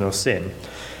blemish. He has no sin.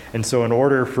 And so in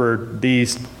order for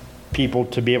these people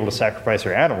to be able to sacrifice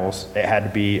their animals, it had to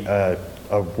be a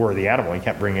worthy animal. You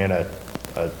can't bring in a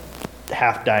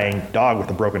half-dying dog with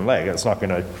a broken leg. That's not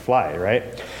going to fly, right?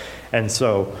 And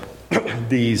so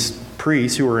these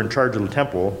priests who were in charge of the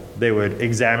temple, they would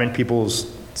examine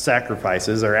people's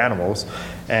sacrifices, their animals,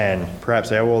 and perhaps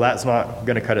say, well, that's not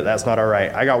going to cut it. That's not all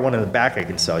right. I got one in the back I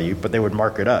can sell you, but they would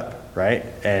mark it up, right?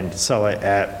 And sell it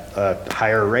at a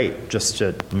higher rate just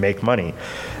to make money,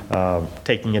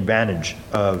 taking advantage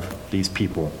of these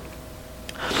people.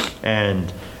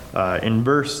 And in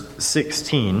verse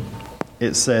 16,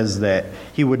 it says that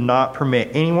he would not permit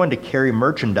anyone to carry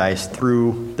merchandise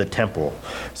through the temple.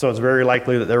 So it's very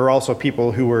likely that there were also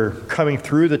people who were coming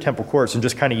through the temple courts and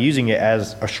just kind of using it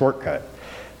as a shortcut.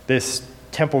 This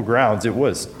temple grounds, it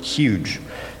was huge.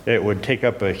 It would take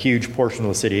up a huge portion of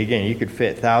the city. Again, you could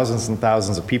fit thousands and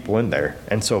thousands of people in there.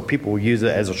 And so people would use it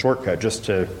as a shortcut just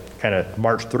to kind of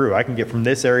march through. I can get from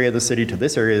this area of the city to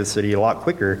this area of the city a lot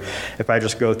quicker if I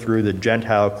just go through the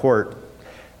Gentile court,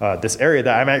 this area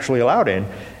that I'm actually allowed in,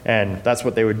 and that's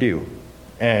what they would do.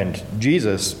 And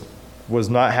Jesus was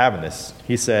not having this.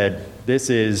 He said, this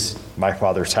is my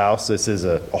Father's house. This is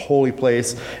a holy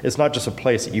place. It's not just a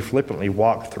place that you flippantly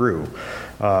walk through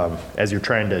as you're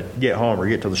trying to get home or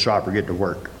get to the shop or get to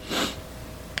work.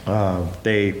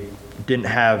 They didn't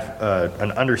have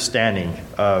an understanding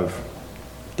of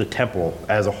the temple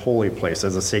as a holy place,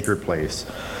 as a sacred place.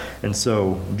 And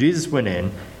so Jesus went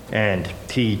in and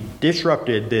he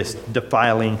disrupted this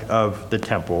defiling of the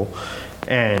temple,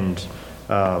 and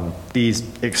these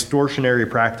extortionary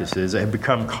practices that had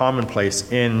become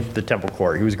commonplace in the temple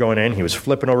court. He was going in, he was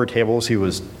flipping over tables, he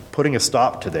was putting a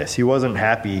stop to this. He wasn't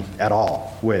happy at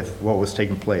all with what was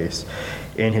taking place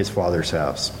in his Father's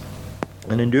house.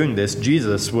 And in doing this,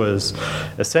 Jesus was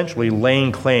essentially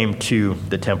laying claim to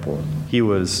the temple. He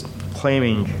was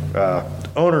claiming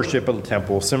ownership of the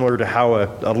temple, similar to how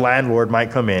a landlord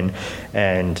might come in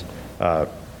and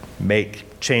make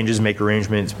changes, make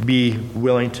arrangements, be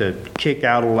willing to kick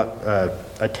out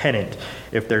a tenant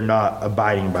if they're not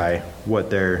abiding by what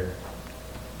they're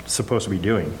supposed to be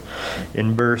doing.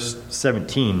 In verse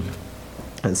 17,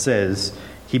 it says,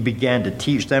 he began to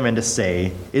teach them and to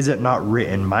say, is it not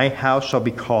written, my house shall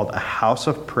be called a house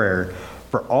of prayer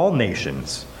for all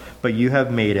nations, but you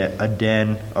have made it a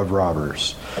den of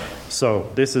robbers.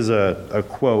 So this is a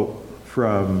quote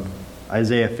from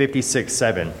Isaiah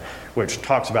 56:7, which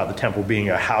talks about the temple being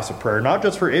a house of prayer, not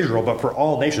just for Israel, but for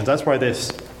all nations. That's why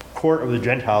this court of the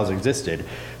Gentiles existed,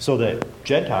 so that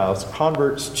Gentiles,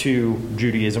 converts to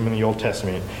Judaism in the Old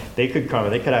Testament, they could come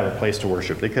and they could have a place to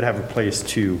worship. They could have a place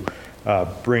to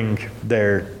bring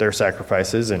their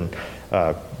sacrifices and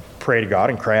pray to God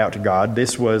and cry out to God.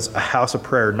 This was a house of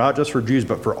prayer, not just for Jews,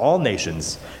 but for all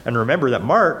nations. And remember that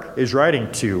Mark is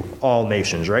writing to all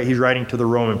nations, right? He's writing to the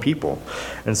Roman people.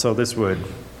 And so this would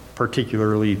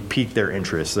particularly pique their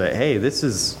interest that, hey, this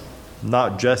is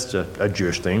not just a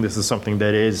Jewish thing. This is something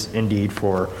that is indeed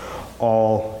for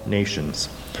all nations.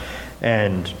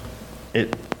 And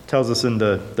it tells us in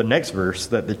the next verse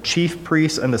that the chief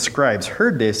priests and the scribes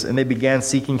heard this, and they began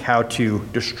seeking how to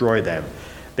destroy them.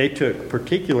 They took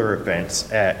particular offense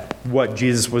at what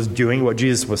Jesus was doing, what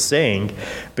Jesus was saying,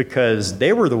 because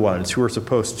they were the ones who were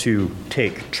supposed to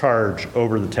take charge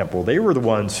over the temple. They were the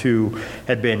ones who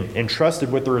had been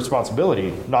entrusted with the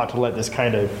responsibility not to let this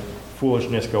kind of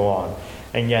foolishness go on.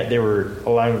 And yet they were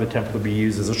allowing the temple to be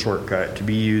used as a shortcut, to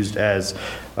be used as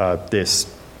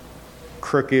this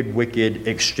crooked, wicked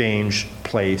exchange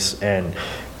place, and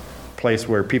place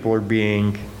where people are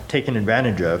being taken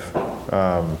advantage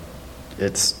of.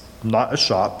 It's not a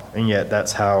shop, and yet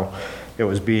that's how it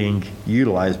was being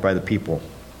utilized by the people.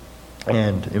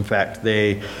 And in fact,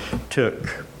 they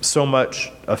took so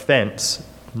much offense,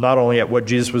 not only at what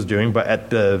Jesus was doing, but at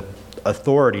the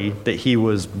authority that he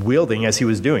was wielding as he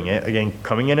was doing it. Again,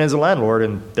 coming in as a landlord,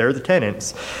 and they're the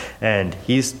tenants, and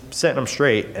he's setting them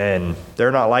straight, and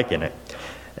they're not liking it.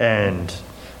 And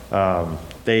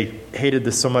they hated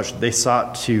this so much they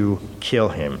sought to kill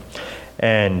him.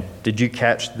 And did you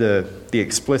catch the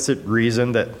explicit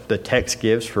reason that the text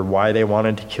gives for why they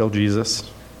wanted to kill Jesus?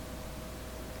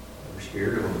 They were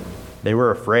scared of him. They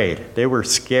were afraid. They were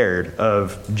scared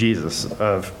of Jesus,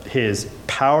 of his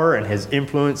power and his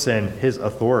influence and his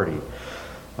authority.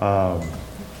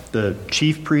 the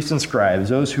chief priests and scribes,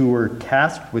 those who were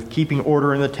tasked with keeping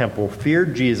order in the temple,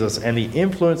 feared Jesus and the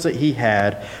influence that he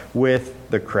had with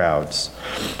the crowds.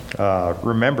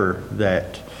 Remember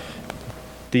that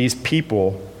these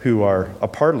people who are a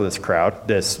part of this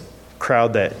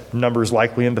crowd that numbers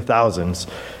likely in the thousands,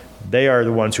 they are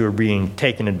the ones who are being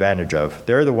taken advantage of.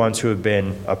 They're the ones who have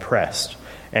been oppressed.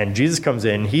 And Jesus comes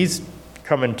in, he's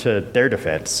coming to their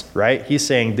defense, right? He's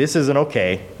saying, this isn't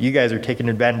okay. You guys are taking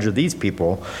advantage of these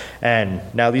people. And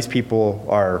now these people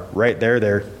are right there.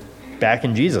 They're back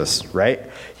in Jesus, right?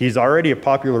 He's already a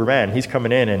popular man. He's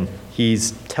coming in and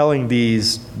he's telling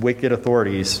these wicked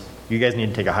authorities, you guys need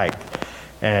to take a hike.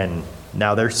 And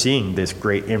now they're seeing this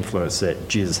great influence that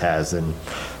Jesus has. And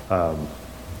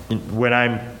when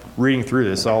I'm reading through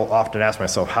this, I'll often ask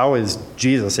myself, how is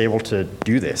Jesus able to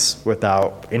do this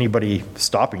without anybody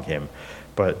stopping him?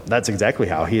 But that's exactly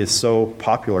how. He is so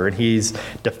popular, and he's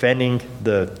defending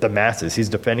the masses. He's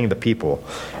defending the people.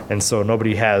 And so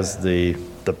nobody has the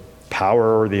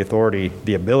power or the authority,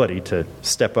 the ability to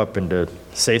step up and to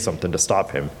say something to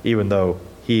stop him, even though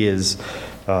he is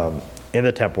in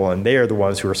the temple, and they are the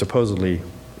ones who are supposedly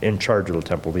in charge of the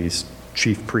temple, these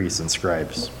chief priests and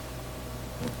scribes.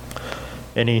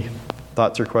 Any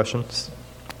thoughts or questions?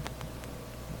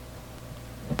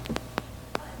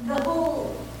 The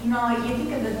whole, you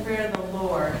think of the fear of the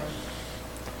Lord.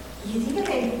 You think of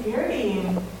they feared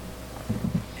him.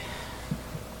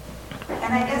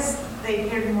 And I guess they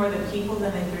feared more the people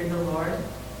than they feared the Lord.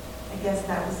 I guess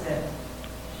that was it.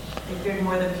 They feared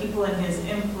more the people and his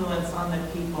influence on the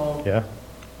people. Yeah.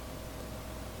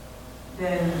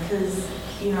 Then, because,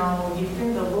 you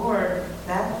fear the Lord,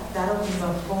 that opens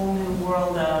a whole new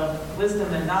world of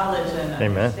wisdom and knowledge and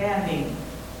Amen. understanding.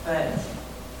 But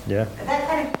Yeah. that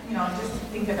kind of, just to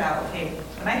think about, okay,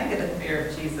 when I think of the fear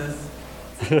of Jesus,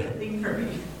 it's a good thing for me.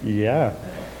 Yeah.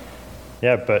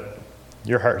 Yeah, but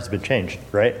your heart has been changed,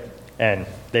 right? And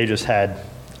they just had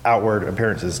outward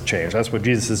appearances change. That's what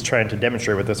Jesus is trying to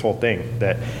demonstrate with this whole thing,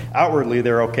 that outwardly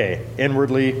they're okay.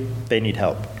 Inwardly, they need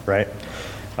help, right?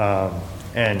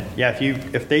 And yeah,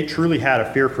 if they truly had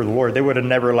a fear for the Lord, they would have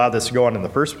never allowed this to go on in the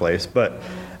first place. But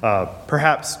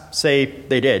perhaps say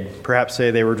they did. Perhaps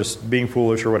say they were just being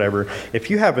foolish or whatever. If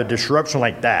you have a disruption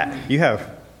like that, you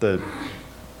have the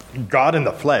God in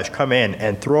the flesh come in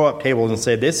and throw up tables and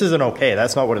say, this isn't okay.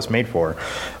 That's not what it's made for.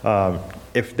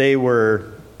 If they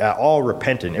were at all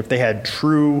repentant, if they had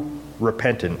true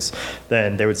repentance,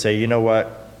 then they would say, you know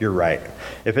what? You're right.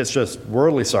 If it's just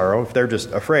worldly sorrow, if they're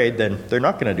just afraid, then they're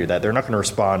not going to do that. They're not going to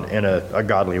respond in a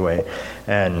godly way.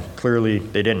 And clearly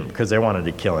they didn't, because they wanted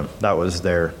to kill him. That was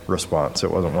their response.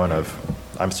 It wasn't one of,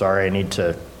 I'm sorry, I need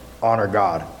to honor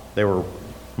God. They were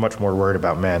much more worried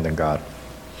about man than God.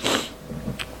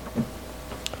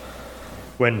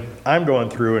 When I'm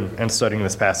going through and studying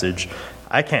this passage,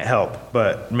 I can't help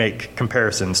but make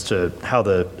comparisons to how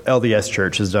the LDS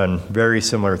Church has done very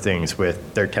similar things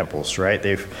with their temples, right?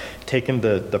 They've taken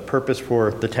the purpose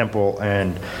for the temple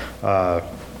and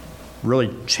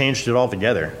really changed it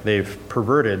altogether. They've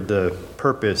perverted the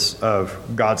purpose of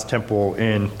God's temple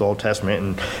in the Old Testament,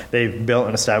 and they've built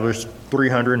and established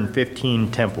 315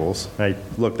 temples. I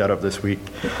looked that up this week,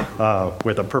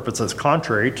 with a purpose that's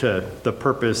contrary to the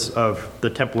purpose of the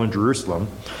temple in Jerusalem.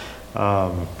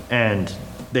 And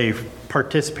they've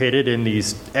participated in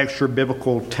these extra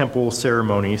biblical temple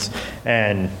ceremonies,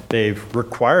 and they've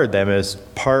required them as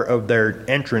part of their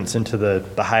entrance into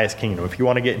the highest kingdom. If you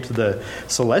want to get into the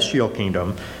celestial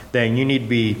kingdom, then you need to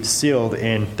be sealed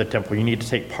in the temple. You need to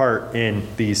take part in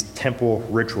these temple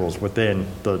rituals within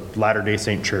the Latter-day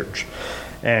Saint Church.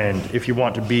 And if you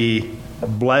want to be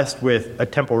blessed with a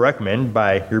temple recommend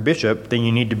by your bishop, then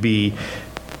you need to be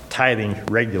tithing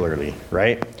regularly,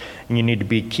 right? And you need to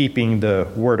be keeping the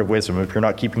word of wisdom. If you're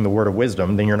not keeping the word of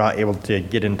wisdom, then you're not able to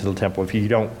get into the temple. If you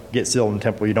don't get sealed in the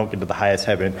temple, you don't get to the highest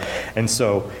heaven. And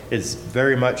so it's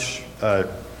very much a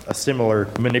similar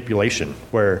manipulation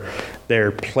where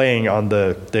they're playing on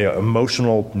the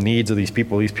emotional needs of these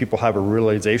people. These people have a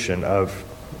realization of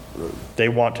they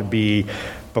want to be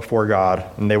before God,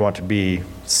 and they want to be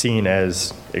seen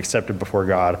as accepted before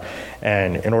God.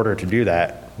 And in order to do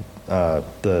that,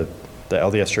 the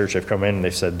LDS Church have come in and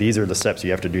they've said, these are the steps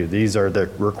you have to do. These are the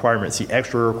requirements, the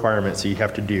extra requirements that you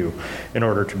have to do in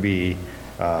order to be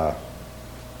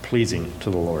pleasing to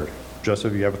the Lord.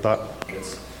 Joseph, you have a thought?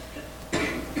 It's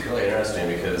really interesting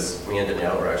because me and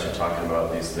Danielle were actually talking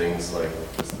about these things like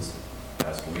just this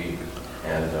past week.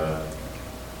 And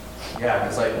yeah,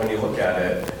 because like when you look at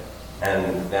it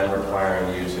and them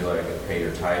requiring you to like pay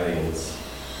your tithings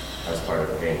as part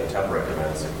of paying the temple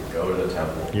recommends, if you go to the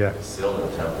temple, Yeah. sealed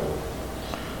in the temple,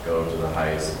 go to the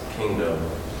highest kingdom,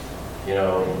 you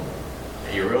know,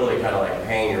 you're really kind of like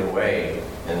paying your way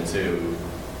into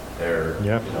their,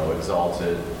 Yeah. you know,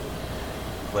 exalted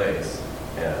place.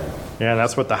 And Yeah, and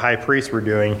that's what the high priests were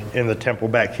doing in the temple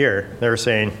back here. They were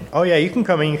saying, oh yeah, you can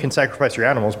come in, you can sacrifice your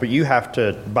animals, but you have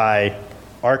to buy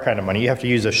our kind of money. You have to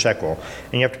use a shekel,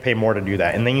 and you have to pay more to do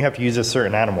that. And then you have to use a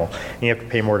certain animal, and you have to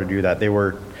pay more to do that. They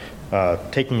were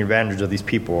taking advantage of these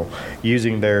people,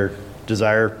 using their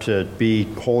desire to be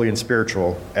holy and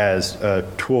spiritual as a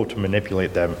tool to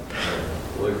manipulate them.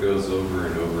 Well, it goes over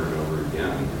and over and over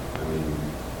again. I mean,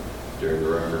 during the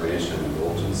Reformation,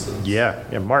 indulgences. Yeah,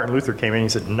 Martin Luther came in and he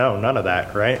said, no, none of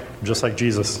that, right? Just like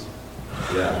Jesus.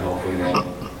 Yeah, helping out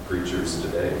preachers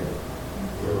today,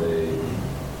 where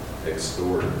they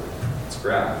extort. It's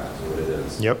graft, is what it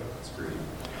is. Yep. It's greed.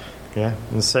 Yeah,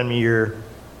 and send me your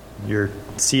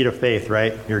seed of faith,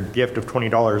 right? Your gift of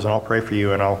 $20, and I'll pray for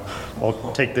you, and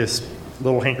I'll take this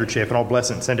little handkerchief and I'll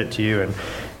bless it and send it to you. And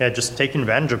yeah, just taking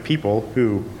advantage of people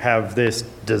who have this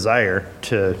desire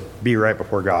to be right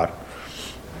before God.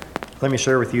 Let me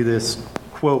share with you this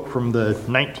quote from the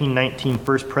 1919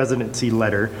 First Presidency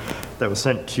letter that was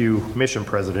sent to mission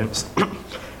presidents.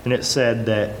 And it said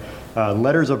that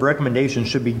letters of recommendation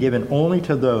should be given only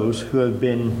to those who have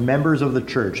been members of the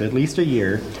church at least a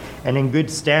year and in good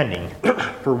standing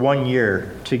for 1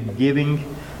 year to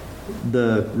giving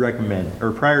the recommend,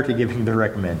 or prior to giving the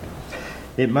recommend.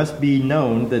 It must be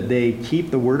known that they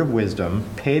keep the word of wisdom,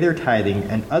 pay their tithing,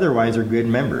 and otherwise are good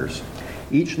members.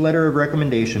 Each letter of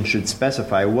recommendation should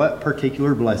specify what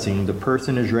particular blessing the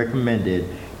person is recommended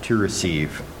to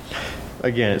receive.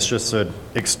 Again, it's just an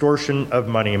extortion of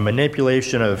money, a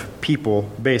manipulation of people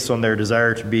based on their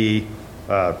desire to be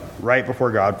right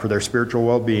before God for their spiritual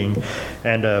well-being,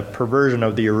 and a perversion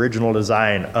of the original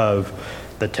design of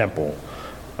the temple.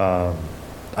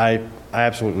 I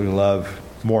absolutely love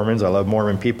Mormons. I love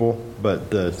Mormon people,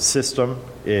 but the system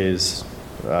is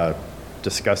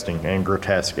disgusting and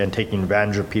grotesque and taking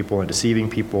advantage of people and deceiving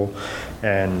people.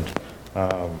 And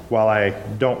while I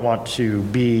don't want to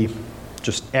be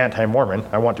just anti-Mormon,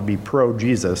 I want to be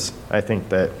pro-Jesus. I think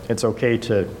that it's okay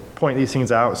to point these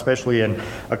things out, especially in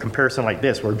a comparison like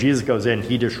this, where Jesus goes in,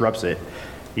 he disrupts it.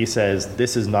 He says,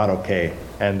 this is not okay.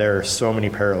 And there are so many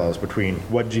parallels between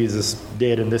what Jesus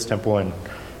did in this temple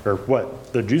or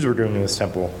what the Jews were doing in this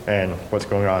temple and what's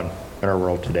going on in our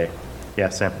world today. Yeah,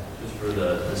 Sam? Just for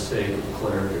the sake of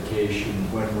clarification,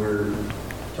 when we're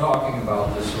talking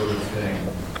about this sort of thing,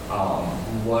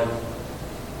 what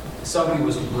somebody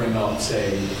was to bring up,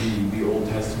 say, the Old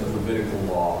Testament Levitical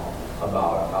law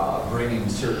about bringing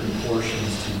certain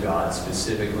portions to God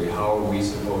specifically, how are we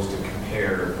supposed to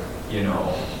compare, you know,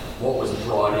 what was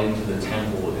brought into the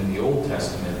temple in the Old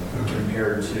Testament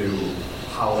compared to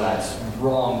how that's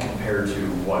wrong compared to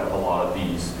what a lot of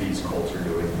these cults are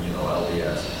doing? You know,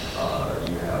 LDS,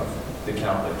 you have the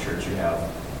Catholic Church, you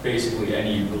have basically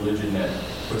any religion that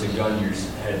puts a gun in your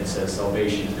head and says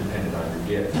salvation is dependent on your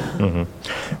gift.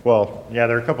 Mm-hmm. Well, yeah,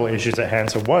 there are a couple of issues at hand.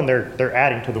 So one, they're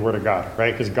adding to the Word of God,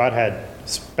 right? Because God had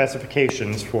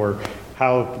specifications for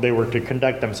how they were to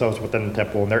conduct themselves within the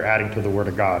temple, and they're adding to the Word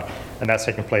of God. And that's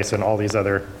taking place in all these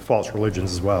other false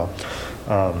religions as well.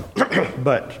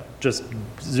 But just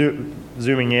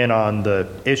zooming in on the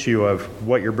issue of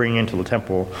what you're bringing into the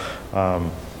temple,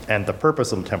 and the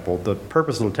purpose of the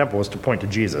purpose of the temple is to point to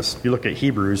Jesus. You look at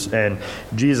Hebrews, and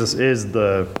Jesus is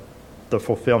the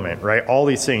fulfillment, right? All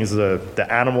these things, the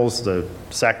animals, the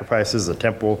sacrifices, the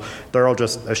temple, they're all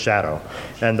just a shadow.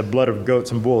 And the blood of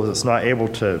goats and bulls, it's not able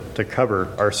to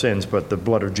cover our sins, but the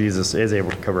blood of Jesus is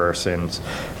able to cover our sins.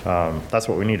 That's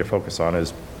what we need to focus on,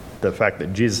 is the fact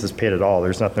that Jesus has paid it all.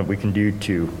 There's nothing we can do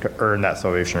to earn that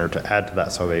salvation or to add to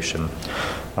that salvation.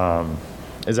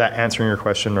 Is that answering your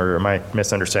question, or am I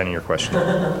misunderstanding your question?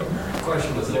 The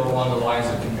question was more along the lines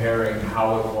of comparing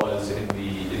how it was in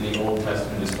the Old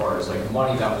Testament as far as like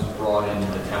money that was brought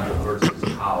into the temple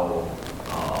versus how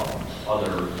other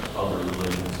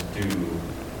religions do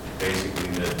basically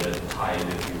the tithe,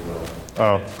 if you will.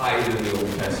 Oh. The tithe in the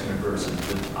Old Testament versus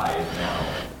the tithe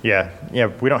now.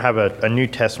 Yeah, we don't have a New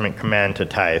Testament command to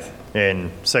tithe.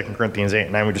 In 2 Corinthians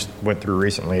 8:9, we just went through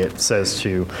recently, it says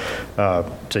to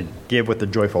give with a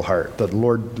joyful heart. The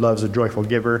Lord loves a joyful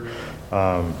giver.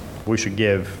 We should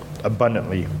give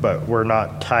abundantly, but we're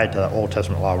not tied to the Old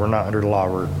Testament law. We're not under the law,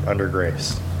 we're under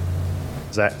grace.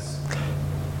 Is that?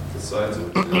 Besides the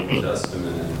Old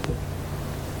Testament,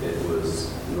 it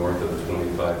was north of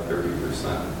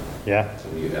 25-30%. Yeah.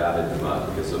 When you added them up,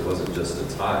 because it wasn't just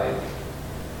a tithe,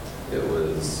 it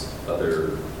was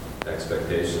other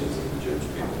expectations of the Jewish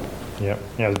people. Yeah,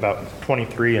 it was about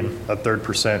 23 and a third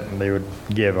 %, and they would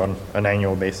give on an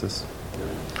annual basis.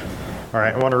 All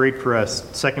right, I want to read for us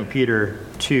 2 Peter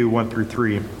 2, 1 through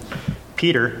 3.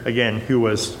 Peter, again, who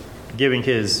was giving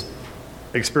his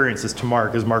experiences to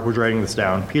Mark as Mark was writing this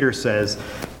down, Peter says,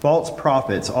 "False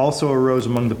prophets also arose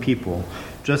among the people,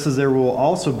 just as there will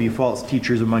also be false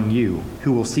teachers among you,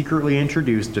 who will secretly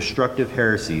introduce destructive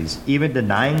heresies, even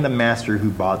denying the master who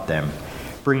bought them,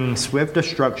 bringing swift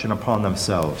destruction upon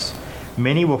themselves.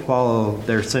 Many will follow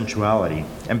their sensuality,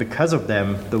 and because of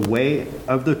them, the way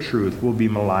of the truth will be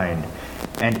maligned.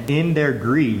 And in their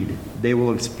greed, they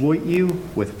will exploit you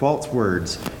with false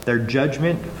words. Their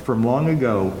judgment from long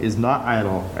ago is not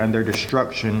idle, and their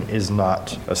destruction is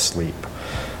not asleep."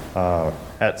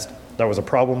 That was a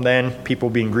problem then, people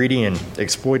being greedy and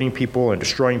exploiting people and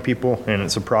destroying people, and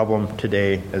it's a problem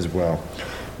today as well.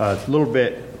 A little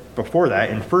bit before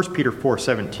that, in 1 Peter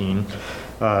 4:17,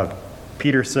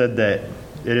 Peter said that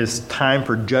it is time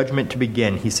for judgment to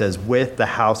begin, he says, with the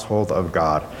household of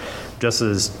God. Just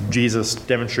as Jesus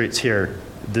demonstrates here,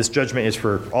 this judgment is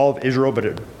for all of Israel, but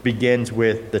it begins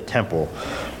with the temple.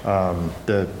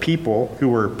 The people who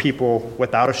were people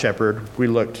without a shepherd, we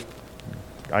looked,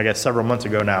 I guess, several months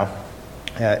ago now,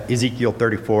 at Ezekiel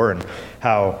 34 and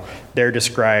how they're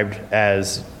described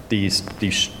as these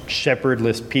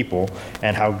shepherdless people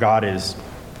and how God is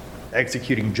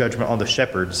executing judgment on the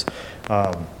shepherds.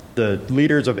 The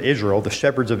leaders of Israel, the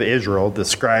shepherds of Israel, the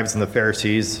scribes and the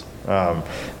Pharisees,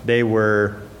 they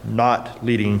were not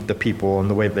leading the people in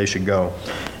the way they should go.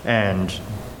 And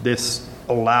this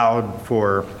allowed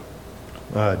for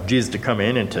Jesus to come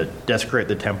in and to desecrate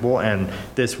the temple. And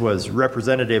this was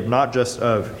representative not just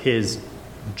of his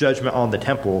judgment on the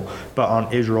temple, but on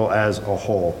Israel as a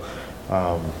whole,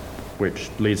 which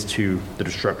leads to the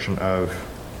destruction of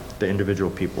the individual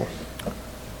people.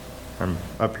 I'm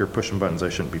up here pushing buttons I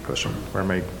shouldn't be pushing. Where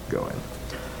am I going?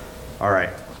 All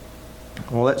right.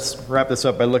 Well, let's wrap this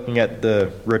up by looking at the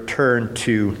return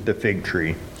to the fig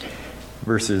tree.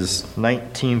 Verses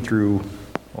 19 through,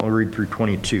 I'll read through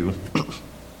 22. It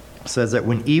says that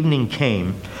when evening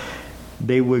came,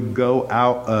 they would go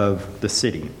out of the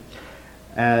city.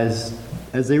 As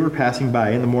they were passing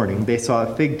by in the morning, they saw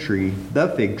the fig tree,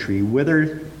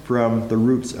 withered from the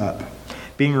roots up.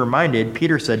 Being reminded,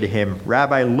 Peter said to him,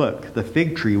 "Rabbi, look, the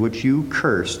fig tree which you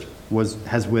cursed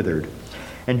has withered."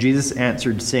 And Jesus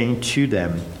answered, saying to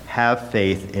them, "Have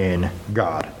faith in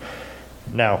God."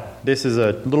 Now, this is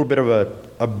a little bit of an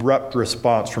abrupt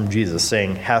response from Jesus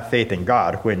saying, "Have faith in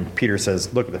God," when Peter says,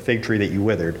 "Look at the fig tree that you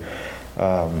withered."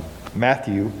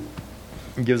 Matthew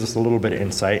gives us a little bit of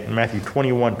insight. In Matthew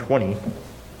 21:20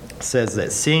 says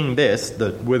that seeing this,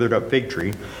 the withered up fig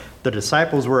tree, the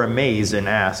disciples were amazed and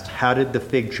asked, "How did the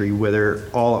fig tree wither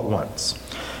all at once?"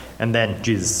 And then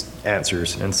Jesus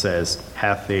answers and says,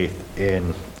 "Have faith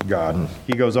in God." And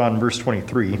he goes on in verse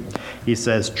 23. He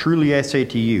says, "Truly I say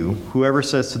to you, whoever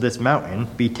says to this mountain,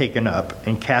 'Be taken up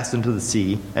and cast into the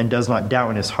sea,' and does not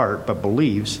doubt in his heart, but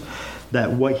believes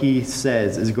that what he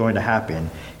says is going to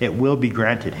happen, it will be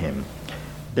granted him.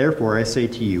 Therefore I say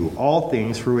to you, all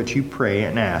things for which you pray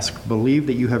and ask, believe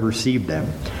that you have received them,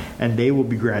 and they will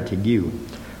be granted you.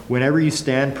 Whenever you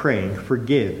stand praying,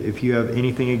 forgive if you have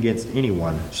anything against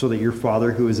anyone, so that your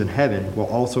Father who is in heaven will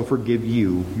also forgive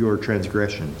you your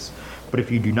transgressions. But if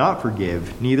you do not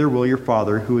forgive, neither will your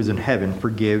Father who is in heaven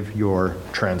forgive your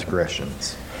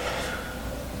transgressions."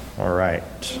 All right.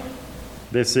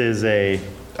 This is a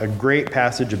great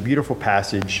passage, a beautiful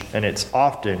passage, and it's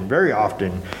often, very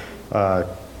often,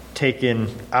 taken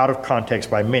out of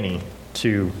context by many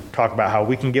to talk about how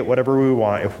we can get whatever we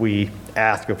want if we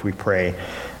ask, if we pray.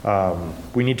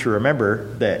 We need to remember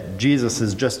that Jesus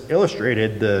has just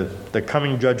illustrated the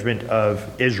coming judgment of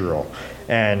Israel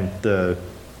and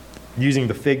using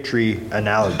the fig tree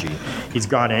analogy. He's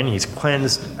gone in, he's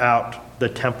cleansed out the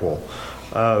temple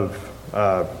of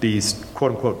these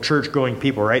quote-unquote church-going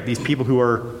people, right? These people who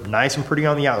are nice and pretty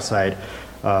on the outside,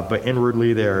 but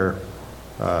inwardly they're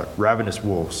ravenous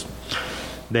wolves.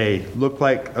 They look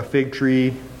like a fig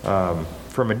tree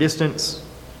from a distance,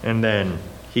 and then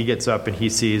he gets up and he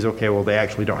sees, okay, well, they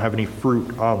actually don't have any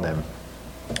fruit on them.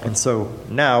 And so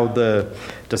now the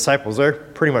disciples are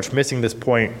pretty much missing this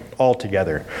point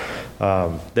altogether.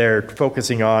 They're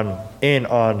focusing on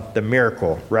the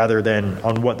miracle rather than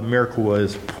on what the miracle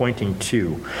was pointing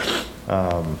to.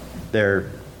 They're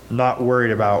not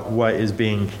worried about what is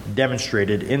being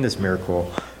demonstrated in this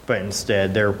miracle, but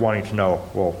instead they're wanting to know,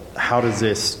 well, how does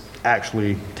this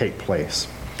actually take place?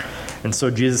 And so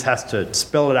Jesus has to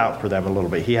spell it out for them a little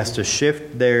bit. He has to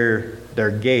shift their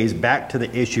gaze back to the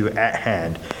issue at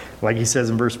hand. Like he says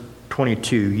in verse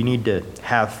 22, you need to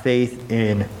have faith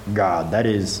in God. That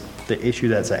is the issue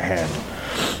that's at hand.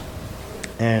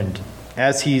 And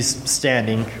as he's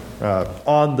standing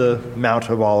on the Mount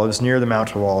of Olives, near the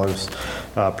Mount of Olives,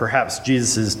 perhaps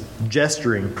Jesus is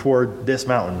gesturing toward this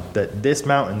mountain, that this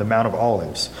mountain, the Mount of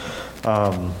Olives,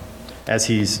 as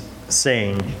he's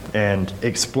saying and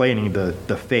explaining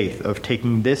the faith of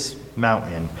taking this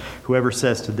mountain, whoever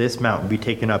says to this mountain, be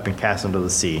taken up and cast into the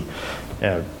sea,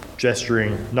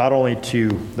 gesturing not only to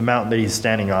the mountain that he's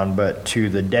standing on, but to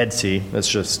the Dead Sea that's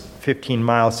just 15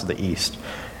 miles to the east,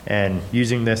 and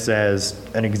using this as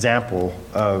an example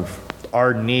of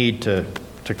our need to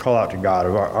call out to God,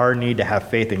 of our need to have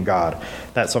faith in God.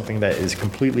 That's something that is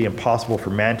completely impossible for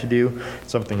man to do,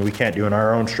 something we can't do in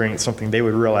our own strength, something they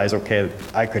would realize, okay,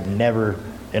 I could never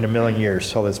in a million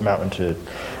years tell this mountain to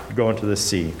go into the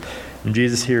sea. And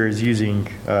Jesus here is using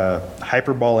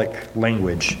hyperbolic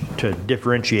language to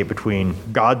differentiate between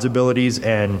God's abilities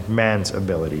and man's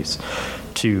abilities,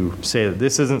 to say that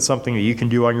this isn't something that you can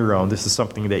do on your own. This is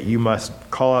something that you must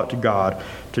call out to God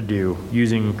to do,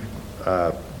 using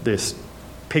this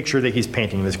picture that he's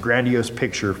painting, this grandiose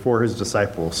picture for his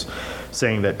disciples,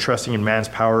 saying that trusting in man's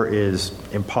power is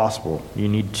impossible. You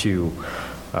need to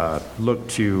look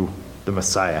to the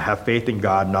Messiah. Have faith in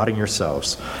God, not in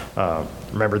yourselves.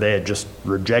 Remember, they had just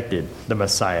rejected the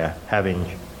Messiah, having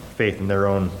faith in their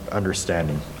own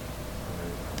understanding.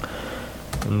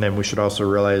 And then we should also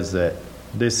realize that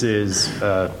this is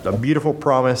a beautiful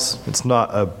promise. It's not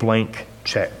a blank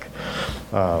check.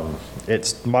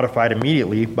 It's modified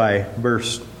immediately by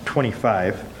verse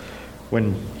 25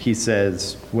 when he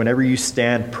says, whenever you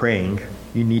stand praying,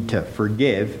 you need to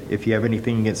forgive if you have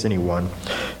anything against anyone,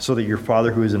 so that your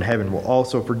Father who is in heaven will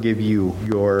also forgive you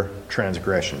your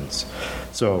transgressions.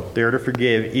 So they're to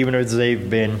forgive even as they've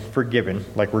been forgiven,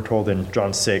 like we're told in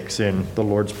John 6 in the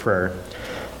Lord's Prayer.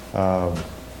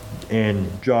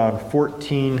 In John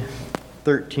 14,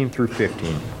 13 through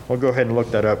 15. We'll go ahead and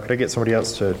look that up. Could I get somebody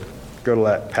else to go to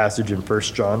that passage in 1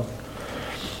 John?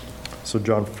 So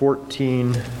John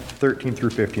 14, 13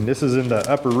 through 15. This is in the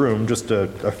upper room just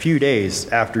a few days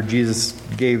after Jesus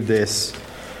gave this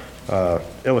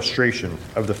illustration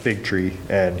of the fig tree,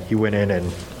 and he went in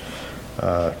and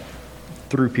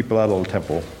threw people out of the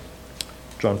temple.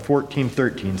 John 14,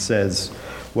 13 says,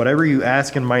 whatever you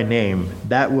ask in my name,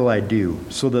 that will I do,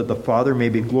 so that the Father may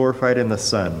be glorified in the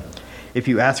Son. If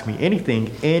you ask me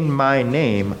anything in my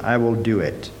name, I will do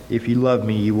it. If you love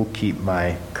me, you will keep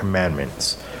my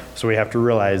commandments. So we have to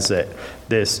realize that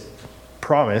this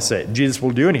promise that Jesus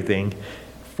will do anything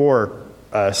for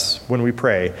us when we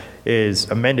pray is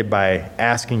amended by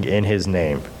asking in his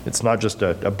name. It's not just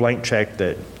a blank check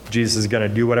that Jesus is going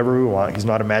to do whatever we want. He's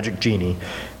not a magic genie.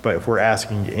 But if we're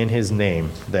asking in his name,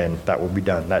 then that will be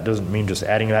done. That doesn't mean just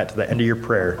adding that to the end of your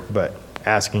prayer, but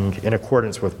asking in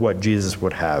accordance with what Jesus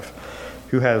would have.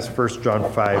 Who has 1 John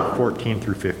 5, 14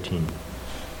 through 15?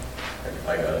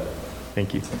 I got it.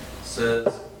 Thank you. It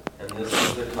says, and this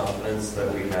is the confidence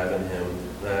that we have in him,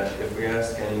 that if we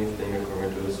ask anything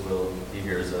according to his will, he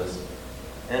hears us.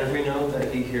 And if we know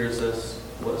that he hears us,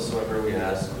 whatsoever we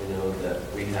ask, we know that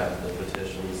we have the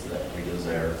petitions that we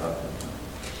desire of him.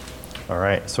 All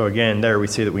right. So again, there we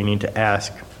see that we need to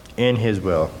ask in his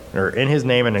will, or in his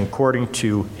name and according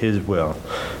to his will.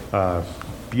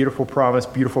 Beautiful promise,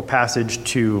 beautiful passage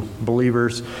to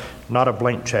believers, not a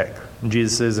blank check.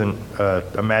 Jesus isn't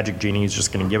a magic genie. He's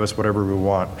just going to give us whatever we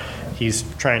want. He's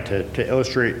trying to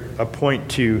illustrate a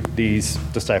point to these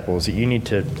disciples that you need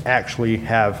to actually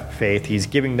have faith. He's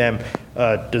giving them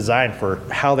a design for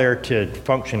how they're to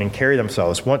function and carry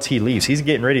themselves. Once he leaves, he's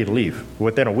getting ready to leave.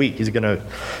 Within a week, he's going to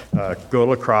go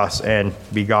to the cross and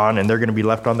be gone, and they're going to be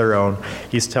left on their own.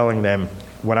 He's telling them,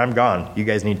 when I'm gone, you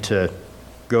guys need to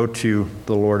go to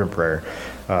the Lord in prayer.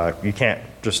 You can't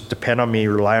just depend on me,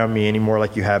 rely on me anymore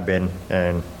like you have been.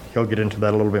 And he'll get into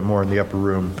that a little bit more in the upper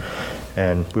room,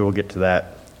 and we will get to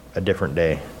that a different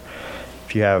day.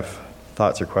 If you have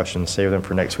thoughts or questions, save them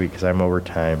for next week because I'm over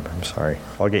time. I'm sorry.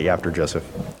 I'll get you after Joseph.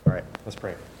 All right, let's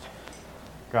pray.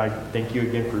 God, thank you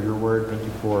again for your word. Thank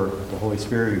you for the Holy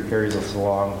Spirit who carries us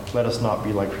along. Let us not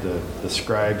be like the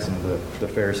scribes and the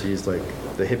Pharisees, like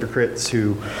the hypocrites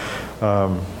who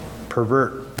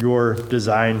pervert your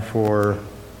design for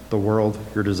the world,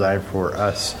 your design for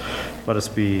us. Let us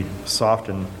be soft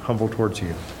and humble towards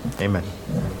you. Amen.